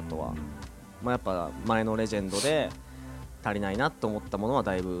たかなとは。やっぱ前のレジェンドで足りないなと思ったものは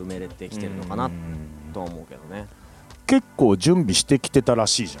だいぶ埋めれてきてるのかなとは思うけどね。結構準備してきてたら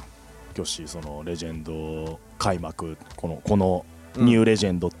しいじゃん巨子、そのレジェンド開幕、このニューレジ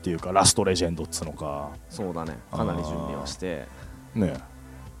ェンドっていうか、ラストレジェンドっつうのか。そうだね、かなり準備はしてね。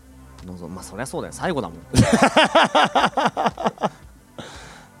そりゃそうだよ、最後だもん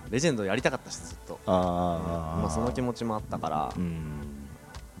レジェンドやりたかったしずっと。その気持ちもあったから、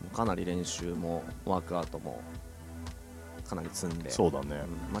かなり練習もワークアウトもかなり積んで。そうだね。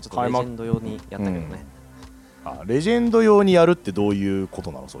ちょっとレジェンド用にやったけどね。レジェンド用にやるってどういうこ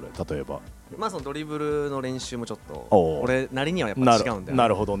となのそれ、例えば。そのドリブルの練習もちょっと俺なりにはやっぱ違うんだよね。な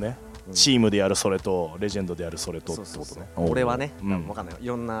るほどね。チームでやるそれとレジェンドでやるそれとってことね。俺はね、分かんない、い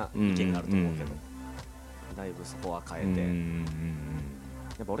ろんな意見があると思うけど、だいぶそこは変えて、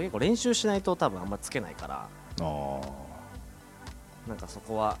やっぱ俺結構練習しないと多分あんまつけないから、なんかそ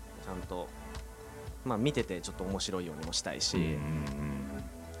こはちゃんと見ててちょっと面白いようにもしたいし、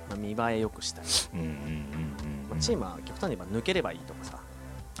見栄えよくしたい。チームは極端に言えば抜ければいいとかさ、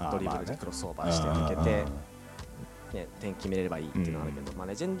ドリブルでクロスオーバーして抜けて、点決めれればいいっていうのがあるけど、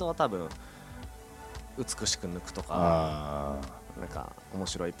レジェンドは多分美しく抜くとか、なんか面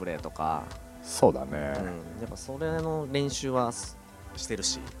白いプレーとか。そうだね。やっぱそれの練習はしてる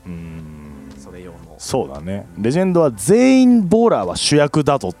し、それ用の。そうだね。レジェンドは全員ボーラーは主役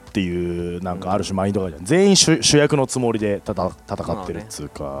だぞっていうなんかある種マインドがあるじゃん。全員主役のつもりで戦ってるっつう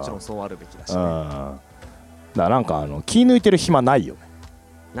か。もちろんそうあるべきだしね。だからなんか気抜いてる暇ないよね。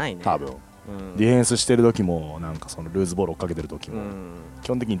ないね。多分。ディフェンスしてる時もなんかそのルーズボール追っかけてる時も基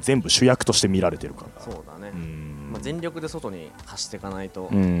本的に全部主役として見られてるから。そうだね。全力で外に走っていかないと、多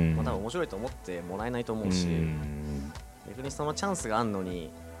分面白いと思ってもらえないと思うし、逆にそのチャンスがあるのに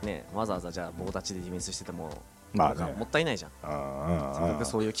ね、わざわざじゃあ棒立ちでディフェンスしててもなんかもったいないじゃん。せっかく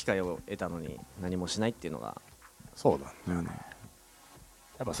そういう機会を得たのに何もしないっていうのが。そうだね。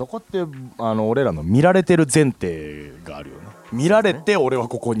やっぱそこって俺らの見られてる前提があるよね。見られて俺は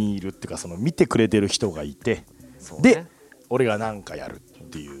ここにいるっていうか、その見てくれてる人がいて、で俺が何かやるっ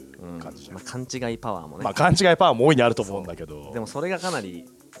ていう感じじゃん。勘違いパワーもね。勘違いパワーも大いにあると思うんだけど、でもそれがかなり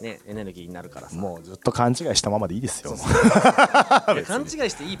ねエネルギーになるからさ。もうずっと勘違いしたままでいいですよ。勘違い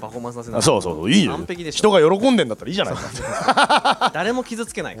していいパフォーマンスさせない。そういいよ。完璧でしょ。人が喜んでんだったらいいじゃないか。誰も傷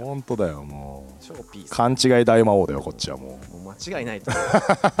つけないから。本当だよ。もう超ピース。勘違い大魔王だよこっちは。もう間違いないと思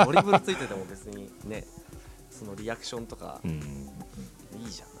う。ドリブルついてても別にね、そのリアクションとかいい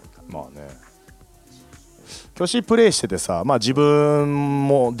じゃん。なんかね。虚子プレイしててさ、まあ自分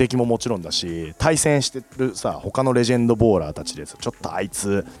も出来ももちろんだし、対戦してるさ他のレジェンドボーラーたちでさ、ちょっとあい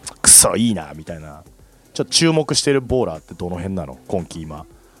つクソいいなみたいな、ちょっと注目してるボーラーってどの辺なの？今季今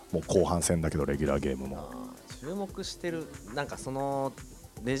もう後半戦だけどレギュラーゲームも。注目してる、なんかその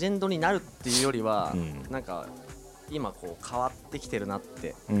レジェンドになるっていうよりは、なんか今こう変わってきてるなっ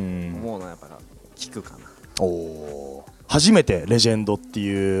て思うのはやっぱ聞くかな。おー、初めてレジェンドって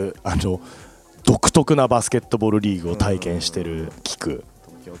いう独特なバスケットボールリーグを体験してる聞く。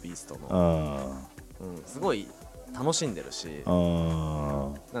東京ビーストの、すごい楽しんでるし、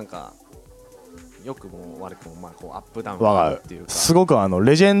なんか良くも悪くもまあこうアップダウンっていうか、すごく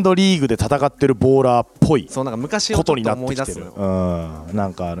レジェンドリーグで戦ってるボーラーっぽいそうなんか昔をことになって思い出きてる。すの。な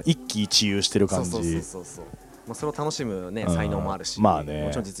んか一喜一憂してる感じ。そうまあそれを楽しむね才能もあるし、まあね、も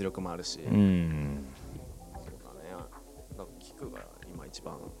ちろん実力もあるし、そうだね。だから聞くが今一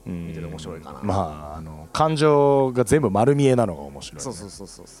番見てて面白いかな。まあ感情が全部丸見えなのが面白い、ね。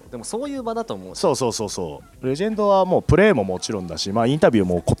そうでもそういう場だと思うし。そうレジェンドはもうプレーももちろんだし、まあインタビュー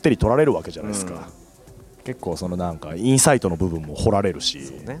もこってり取られるわけじゃないですか。結構そのなんかインサイトの部分も掘られるし、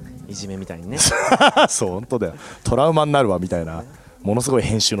そうね、いじめみたいにねそう本当だよ、トラウマになるわみたいなものすごい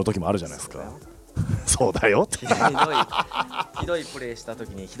編集の時もあるじゃないですか。そうだよってひどいプレーした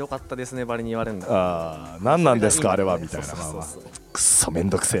時にひどかったですねばりに言われるんだ。何なんですかあれはみたいな、くっそめん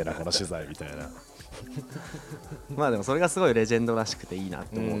どくせえなこの取材みたいなまあでもそれがすごいレジェンドらしくていいなっ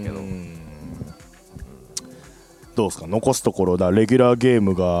て思うけど。どうですか、残すところだレギュラーゲー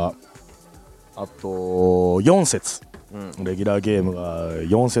ムがあと4節、レギュラーゲームが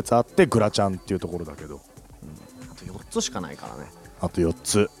4節あってグラチャンっていうところだけど、あと4つしかないからね。あと4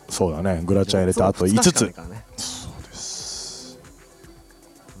つ、そうだね、グラチャン入れてあと5つ。そうです。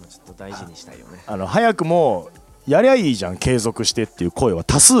ちょっと大事にしたいよね。早くもやりゃいいじゃん継続してっていう声は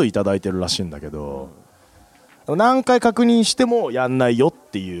多数いただいてるらしいんだけど、何回確認してもやんないよっ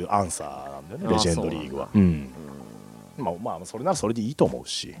ていうアンサーなんだよねレジェンドリーグは。まあそれならそれでいいと思う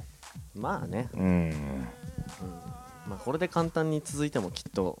し、まあね、まあこれで簡単に続いてもきっ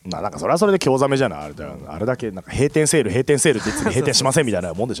となんかそれはそれで興ざめじゃない、あれだけなんか閉店セールって次閉店しませんみたい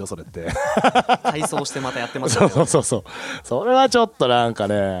なもんでしょそれって改装してまたやってますよね。そうそれはちょっとなんか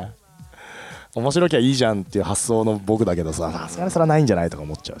ね、面白きゃいいじゃんっていう発想の僕だけどさ、さすがにそれはないんじゃないとか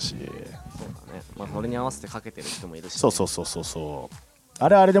思っちゃうし。そうだね、まあそれに合わせてかけてる人もいるし、そう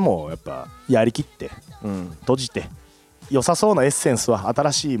あれでもやっぱやりきって閉じて良さそうなエッセンスは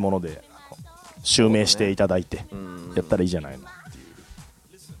新しいもので襲名していただいてやったらいいじゃないのってい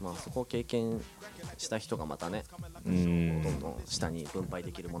う。まあそこを経験した人がまたね、どんどん下に分配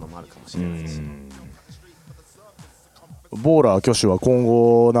できるものもあるかもしれないし。ボーラー挙手は今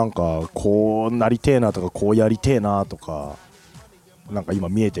後なんかこうなりてえなとかこうやりてえなとか、なんか今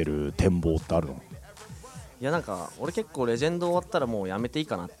見えてる展望ってあるの？いやなんか俺結構レジェンド終わったらもうやめていい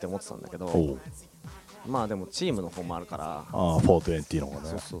かなって思ってたんだけど、まあでもチームの方もあるから、420の方が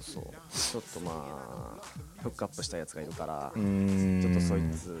ね、ちょっとまあフックアップしたやつがいるから、ちょっとそい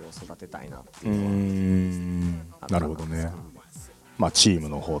つを育てたいなっていうのは。なるほどね。まあチーム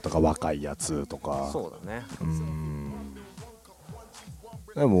の方とか若いやつとか。そうだね。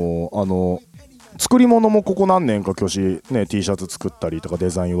でも作り物もここ何年か挙手ね T シャツ作ったりとかデ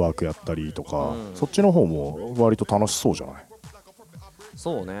ザインワークやったりとか、そっちの方も割と楽しそうじゃない？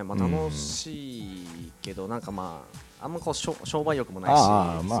そうね、まあ楽しいけどなんかまああんまこう商売欲もないし、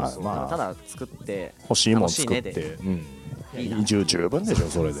ただ作って欲しいもん作って十分でしょ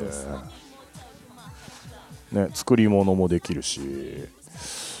それで。ね、作り物もできるし、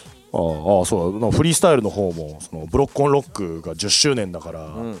そうだ、フリースタイルの方もそのブロックオンロックが10周年だから、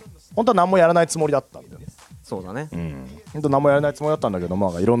本当は何もやらないつもりだったんだよね。そうだね。本当何もやらないつもりだったんだけど、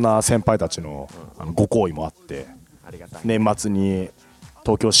まあいろんな先輩たちのご好意もあって、年末に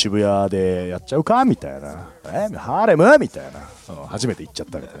東京渋谷でやっちゃうかみたいな、ハーレムみたいな、初めて行っちゃっ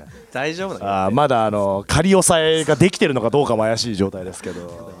たみたいな。大丈夫だまだ仮押さえができてるのかどうかも怪しい状態ですけど、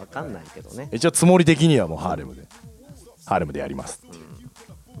分かんないけどね。一応つもり的にはもうハーレムでやります。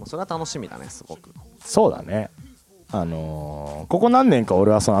もうそれは楽しみだね、すごく。そうだね。ここ何年か俺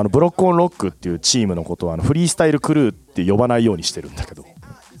はそのブロックオンロックっていうチームのことをフリースタイルクルーって呼ばないようにしてるんだけど。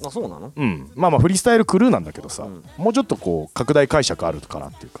そうなの？まあフリースタイルクルーなんだけどさ、もうちょっとこう拡大解釈あるかな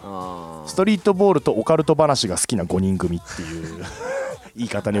っていうか、ストリートボールとオカルト話が好きな5人組っていう言い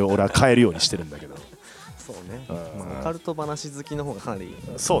方に俺は変えるようにしてるんだけど。そうね、オカルト話好きの方がかなり。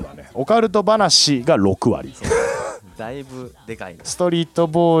そうだね、オカルト話が6割だいぶでかいね。ストリート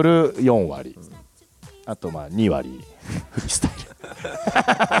ボール4割、あとまあ2割フリースタイル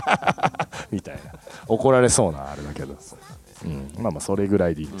みたいな、怒られそうなあれだけど、まあそれぐら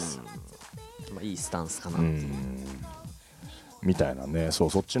いでいいです。いいスタンスかな、みたいなね。そ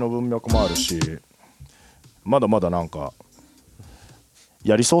っちの文脈もあるし、まだまだなんか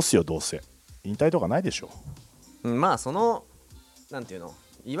やりそうっすよ。どうせ引退とかないでしょ。まあそのなんていうの、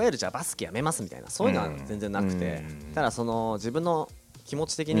いわゆるじゃあバスケやめますみたいなそういうのは全然なくて、ただその自分の気持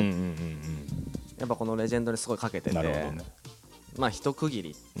ち的にやっぱこのレジェンドにすごいかけてて、ね、まあ一区切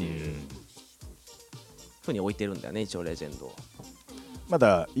りっていうふうに置いてるんだよね、一応レジェンドを。ま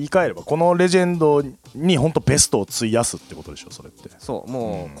だ言い換えればこのレジェンドに本当ベストを費やすってことでしょ、それって。そう、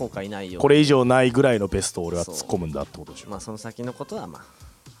もう後悔ないように、これ以上ないぐらいのベストを俺は突っ込むんだってことでしょ。まあその先のことはまあ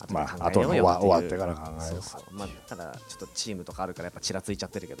あと終わってから考えよう。まあただちょっとチームとかあるからやっぱちらついちゃっ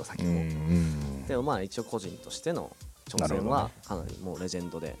てるけど先も、でもまあ一応個人としての挑戦はかなりもうレジェン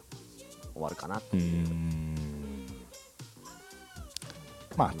ドで終わるかなっていう。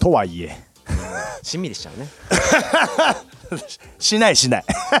まあとはいえしんみりしちゃうねしない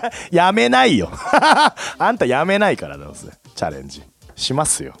やめないよあんたやめないから。どうせチャレンジしま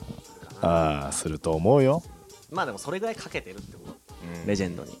すよ。すると思うよ。まあでもそれぐらいかけてるってこと、レジェ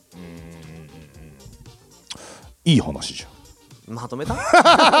ンドに。いい話じゃん。まとめた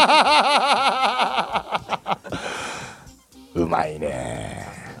うまいね。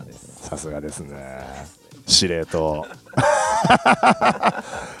さすがですね、司令塔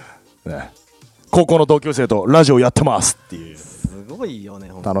ね、高校の同級生とラジオやってますっていうすごいよ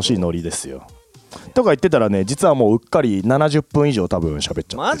ね、楽しいノリですよ。とか言ってたらね、実はもううっかり70分以上多分喋っちゃっ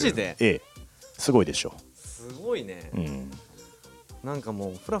てる。マジで？すごいでしょ。すごいね。なんか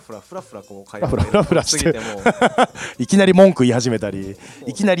もうフラフラこう会話フラフラしていきなり文句言い始めたり、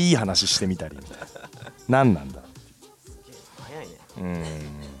いきなりいい話してみたり何なんだ。早いね。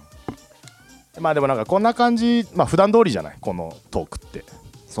まあでもなんかこんな感じ、まあ普段通りじゃないこのトークって。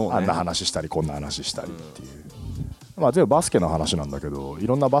そうね、あんな話したりこんな話したりっていう、まあ全部バスケの話なんだけど、い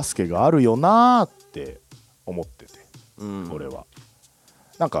ろんなバスケがあるよなーって思ってて、俺は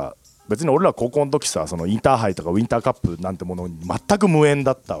なんか別に俺ら高校の時さ、そのインターハイとかウィンターカップなんてものに全く無縁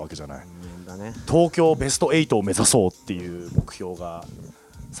だったわけじゃない。東京ベスト8を目指そうっていう目標が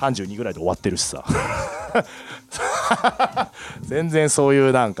32ぐらいで終わってるしさ全然そうい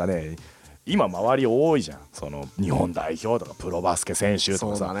うなんかね、今周り多いじゃん、その日本代表とかプロバスケ選手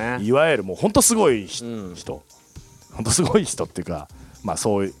とかさ、ね、いわゆるもうほんとすごい人、ほんとすごい人っていうか、まあ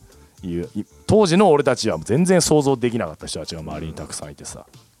そういう当時の俺たちは全然想像できなかった人たちが周りにたくさんいてさ、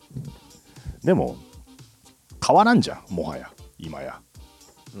でも変わらんじゃん、もはや今や、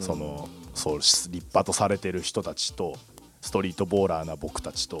そう立派とされてる人たちとストリートボーラーな僕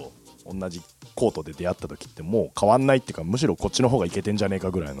たちと同じコートで出会った時ってもう変わんないっていうか、むしろこっちの方がいけてんじゃねえ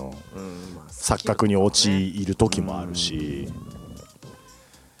かぐらいの錯覚に陥る時もあるし、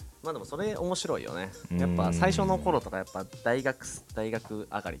まあでもそれ面白いよね。やっぱ最初の頃とかやっぱ大学上が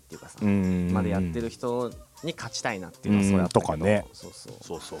りっていうかさ、までやってる人に勝ちたいなっていうのはそうやったけど、とかね、そう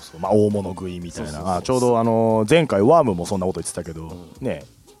まあ大物食いみたいな。ちょうど前回ワームもそんなこと言ってたけどね、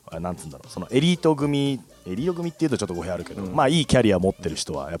なんつうんだろう、そのエリート組っていうとちょっと語弊あるけど、まあいいキャリア持ってる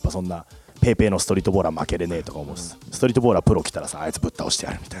人はやっぱそんなペーペーのストリートボーラー負けれねえとか思うし、ストリートボーラープロ来たらさ、あいつぶっ倒して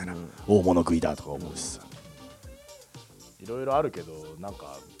やるみたいな、大物食いだとか思うしさ、いろいろあるけど、なん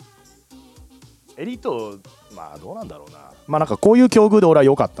かエリート、まあどうなんだろうな、まあなんかこういう境遇で俺は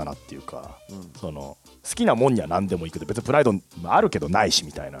良かったなっていうか、その好きなもんには何でも行くで、別にプライドあるけどないし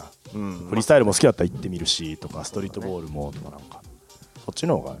みたいな、フリースタイルも好きだったら行ってみるしとか、ストリートボールもとか、なんかそっち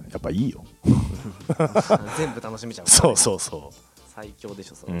の方がやっぱいいよ全部楽しみちゃう、そう最強で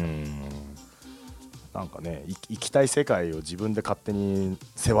しょそれ。なんかね、生きたい世界を自分で勝手に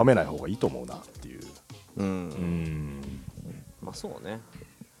狭めない方がいいと思うなっていう。まあそうね、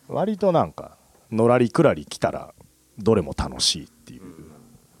割となんかのらりくらり来たらどれも楽しいっていう、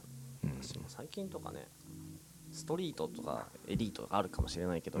最近とかね、ストリートとかエリートがあるかもしれ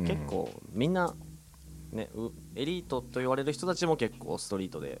ないけど、結構みんなね、エリートと言われる人たちも結構ストリー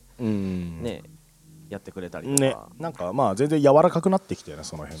トでね、やってくれたりとか、なんかまあ全然柔らかくなってきてね、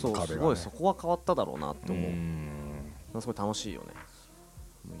その辺の壁がね。すごいそこは変わっただろうなって思う。すごい楽しいよね。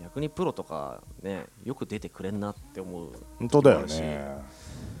逆にプロとかね、よく出てくれんなって思う。本当だよね。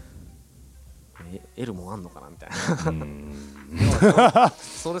得るもんあんのかなみたいな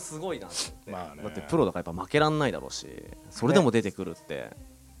それすごいなって、だってプロだからやっぱ負けらんないだろうし、それでも出てくるって、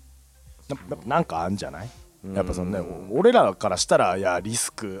なんかあんじゃない？やっぱそのね、俺らからしたら、いやリ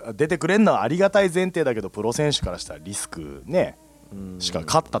スク出てくれんのはありがたい前提だけど、プロ選手からしたらリスクねしか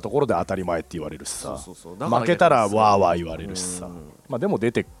勝ったところで当たり前って言われるしさ、負けたらわーわー言われるしさ、まあでも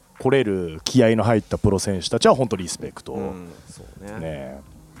出てこれる気合いの入ったプロ選手たちは本当リスペクトね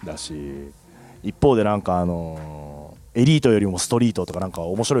だし、一方でなんかエリートよりもストリートとかなんか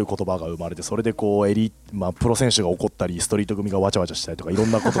面白い言葉が生まれて、それでこうまあ、プロ選手が怒ったりストリート組がわちゃわちゃしたりとかいろ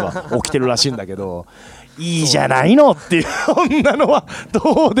んなことが起きてるらしいんだけどいいじゃないのっていう、そんなのは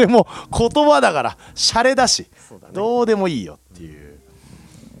どうでも言葉だからシャレだし、どうでもいいよっていう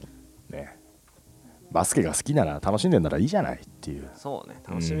ね。バスケが好きなら楽しんでんならいいじゃないっていう。そうね、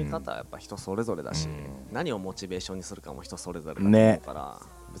楽しみ方はやっぱ人それぞれだし、何をモチベーションにするかも人それぞれだと思うから、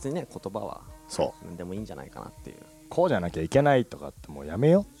別にね言葉は何でもいいんじゃないかなっていう。こうじゃなきゃいけないとかってもうや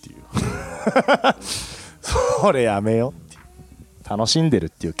めよっていうそれやめよっていう、楽しんでるっ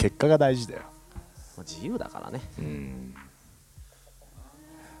ていう結果が大事だよ。自由だからね。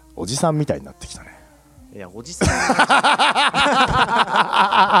おじさんみたいになってきたね。いやおじさん出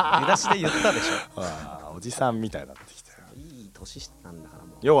だしで言ったでしょ。おじさんみたいになってきたよ。いい年なんだから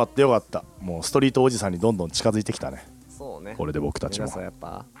もう。よかったよかった。もうストリートおじさんにどんどん近づいてきたね。そうね。これで僕たちも。皆さんやっ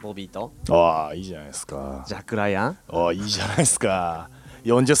ぱボビーと。いいじゃないですか。ジャック・ライアン。いいじゃないですか。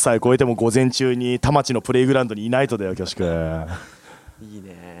40歳超えても午前中に田町のプレイグラウンドにいないとだよ、挙手君。いい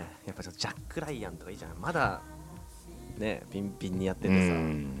ね。やっぱちょっとジャック・ライアンとかいいじゃん。まだねピンピンにやっててさ。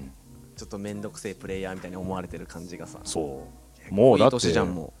ちょっと面倒くせえプレイヤーみたいに思われてる感じがさ。そうもうだってじゃ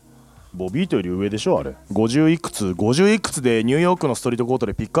んもうボビートより上でしょあれ。50いくつでニューヨークのストリートコート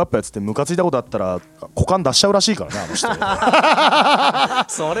でピックアップやつってムカついたことあったら股間出しちゃうらしいからね、あの人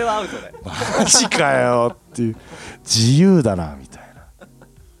それはアウトだよ。マジかよっていう、自由だなみたいな、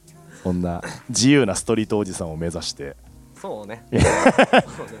そんな自由なストリートおじさんを目指してそうね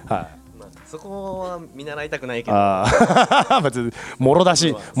はい、そこは見習いたくないけど、別にもろ出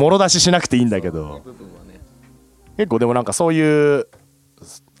ししなくていいんだけど、結構でもなんかそういう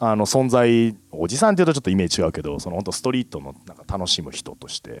存在、おじさんっていうとちょっとイメージ違うけど、その本当ストリートのなんか楽しむ人と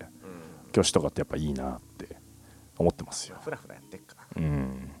して挙手とかってやっぱいいなって思ってますよ。フラフラやってっから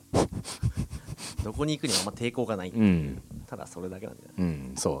どこに行くにはあんま抵抗がない、ただそれだけなんだよ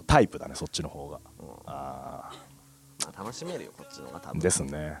ね。そうタイプだね、そっちの方が。まあ楽しめるよこっちの方が多分です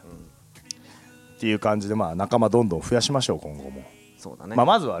ね。っていう感じで、まあ仲間どんどん増やしましょう今後も。そうだね。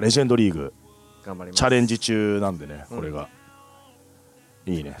まずはレジェンドリーグ頑張ります。チャレンジ中なんでね、これが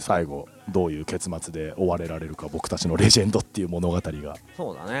いいね。最後どういう結末で終われられるか、僕たちのレジェンドっていう物語が。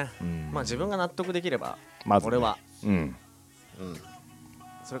そうだね。まあ自分が納得できれば、まず俺は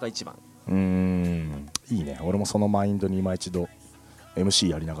それが一番。いいね。俺もそのマインドに今一度 MC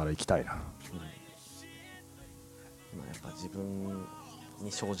やりながら行きたいな。今やっぱ自分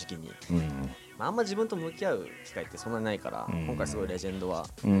に正直に、あんま自分と向き合う機会ってそんなにないから、今回すごいレジェンドは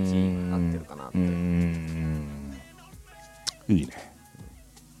向き合ってるかなって。いいね。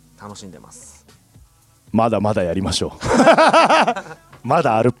楽しんでます。まだまだやりましょうま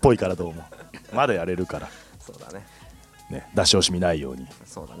だあるっぽいから、どうもまだやれるから。そうだね。出し惜しみないように。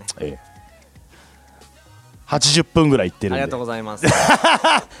そうだね。80分ぐらいいってるんで、ありがとうございます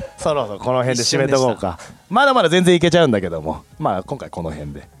そろそろこの辺で締めとこうか。まだまだ全然いけちゃうんだけども、まあ今回この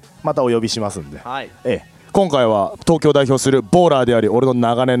辺でまたお呼びしますんで、今回は東京を代表するボーラーであり、俺の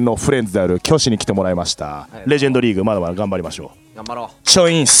長年のフレンズであるキョシに来てもらいました。レジェンドリーグまだまだ頑張りましょう。頑張ろう。チョ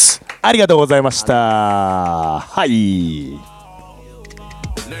インスありがとうございました。はい。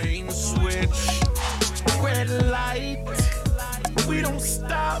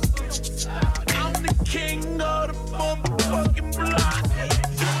King of the motherfucking block.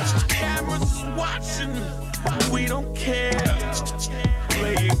 Cameras watching, we don't care.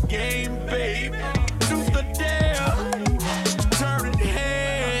 Play a game, baby.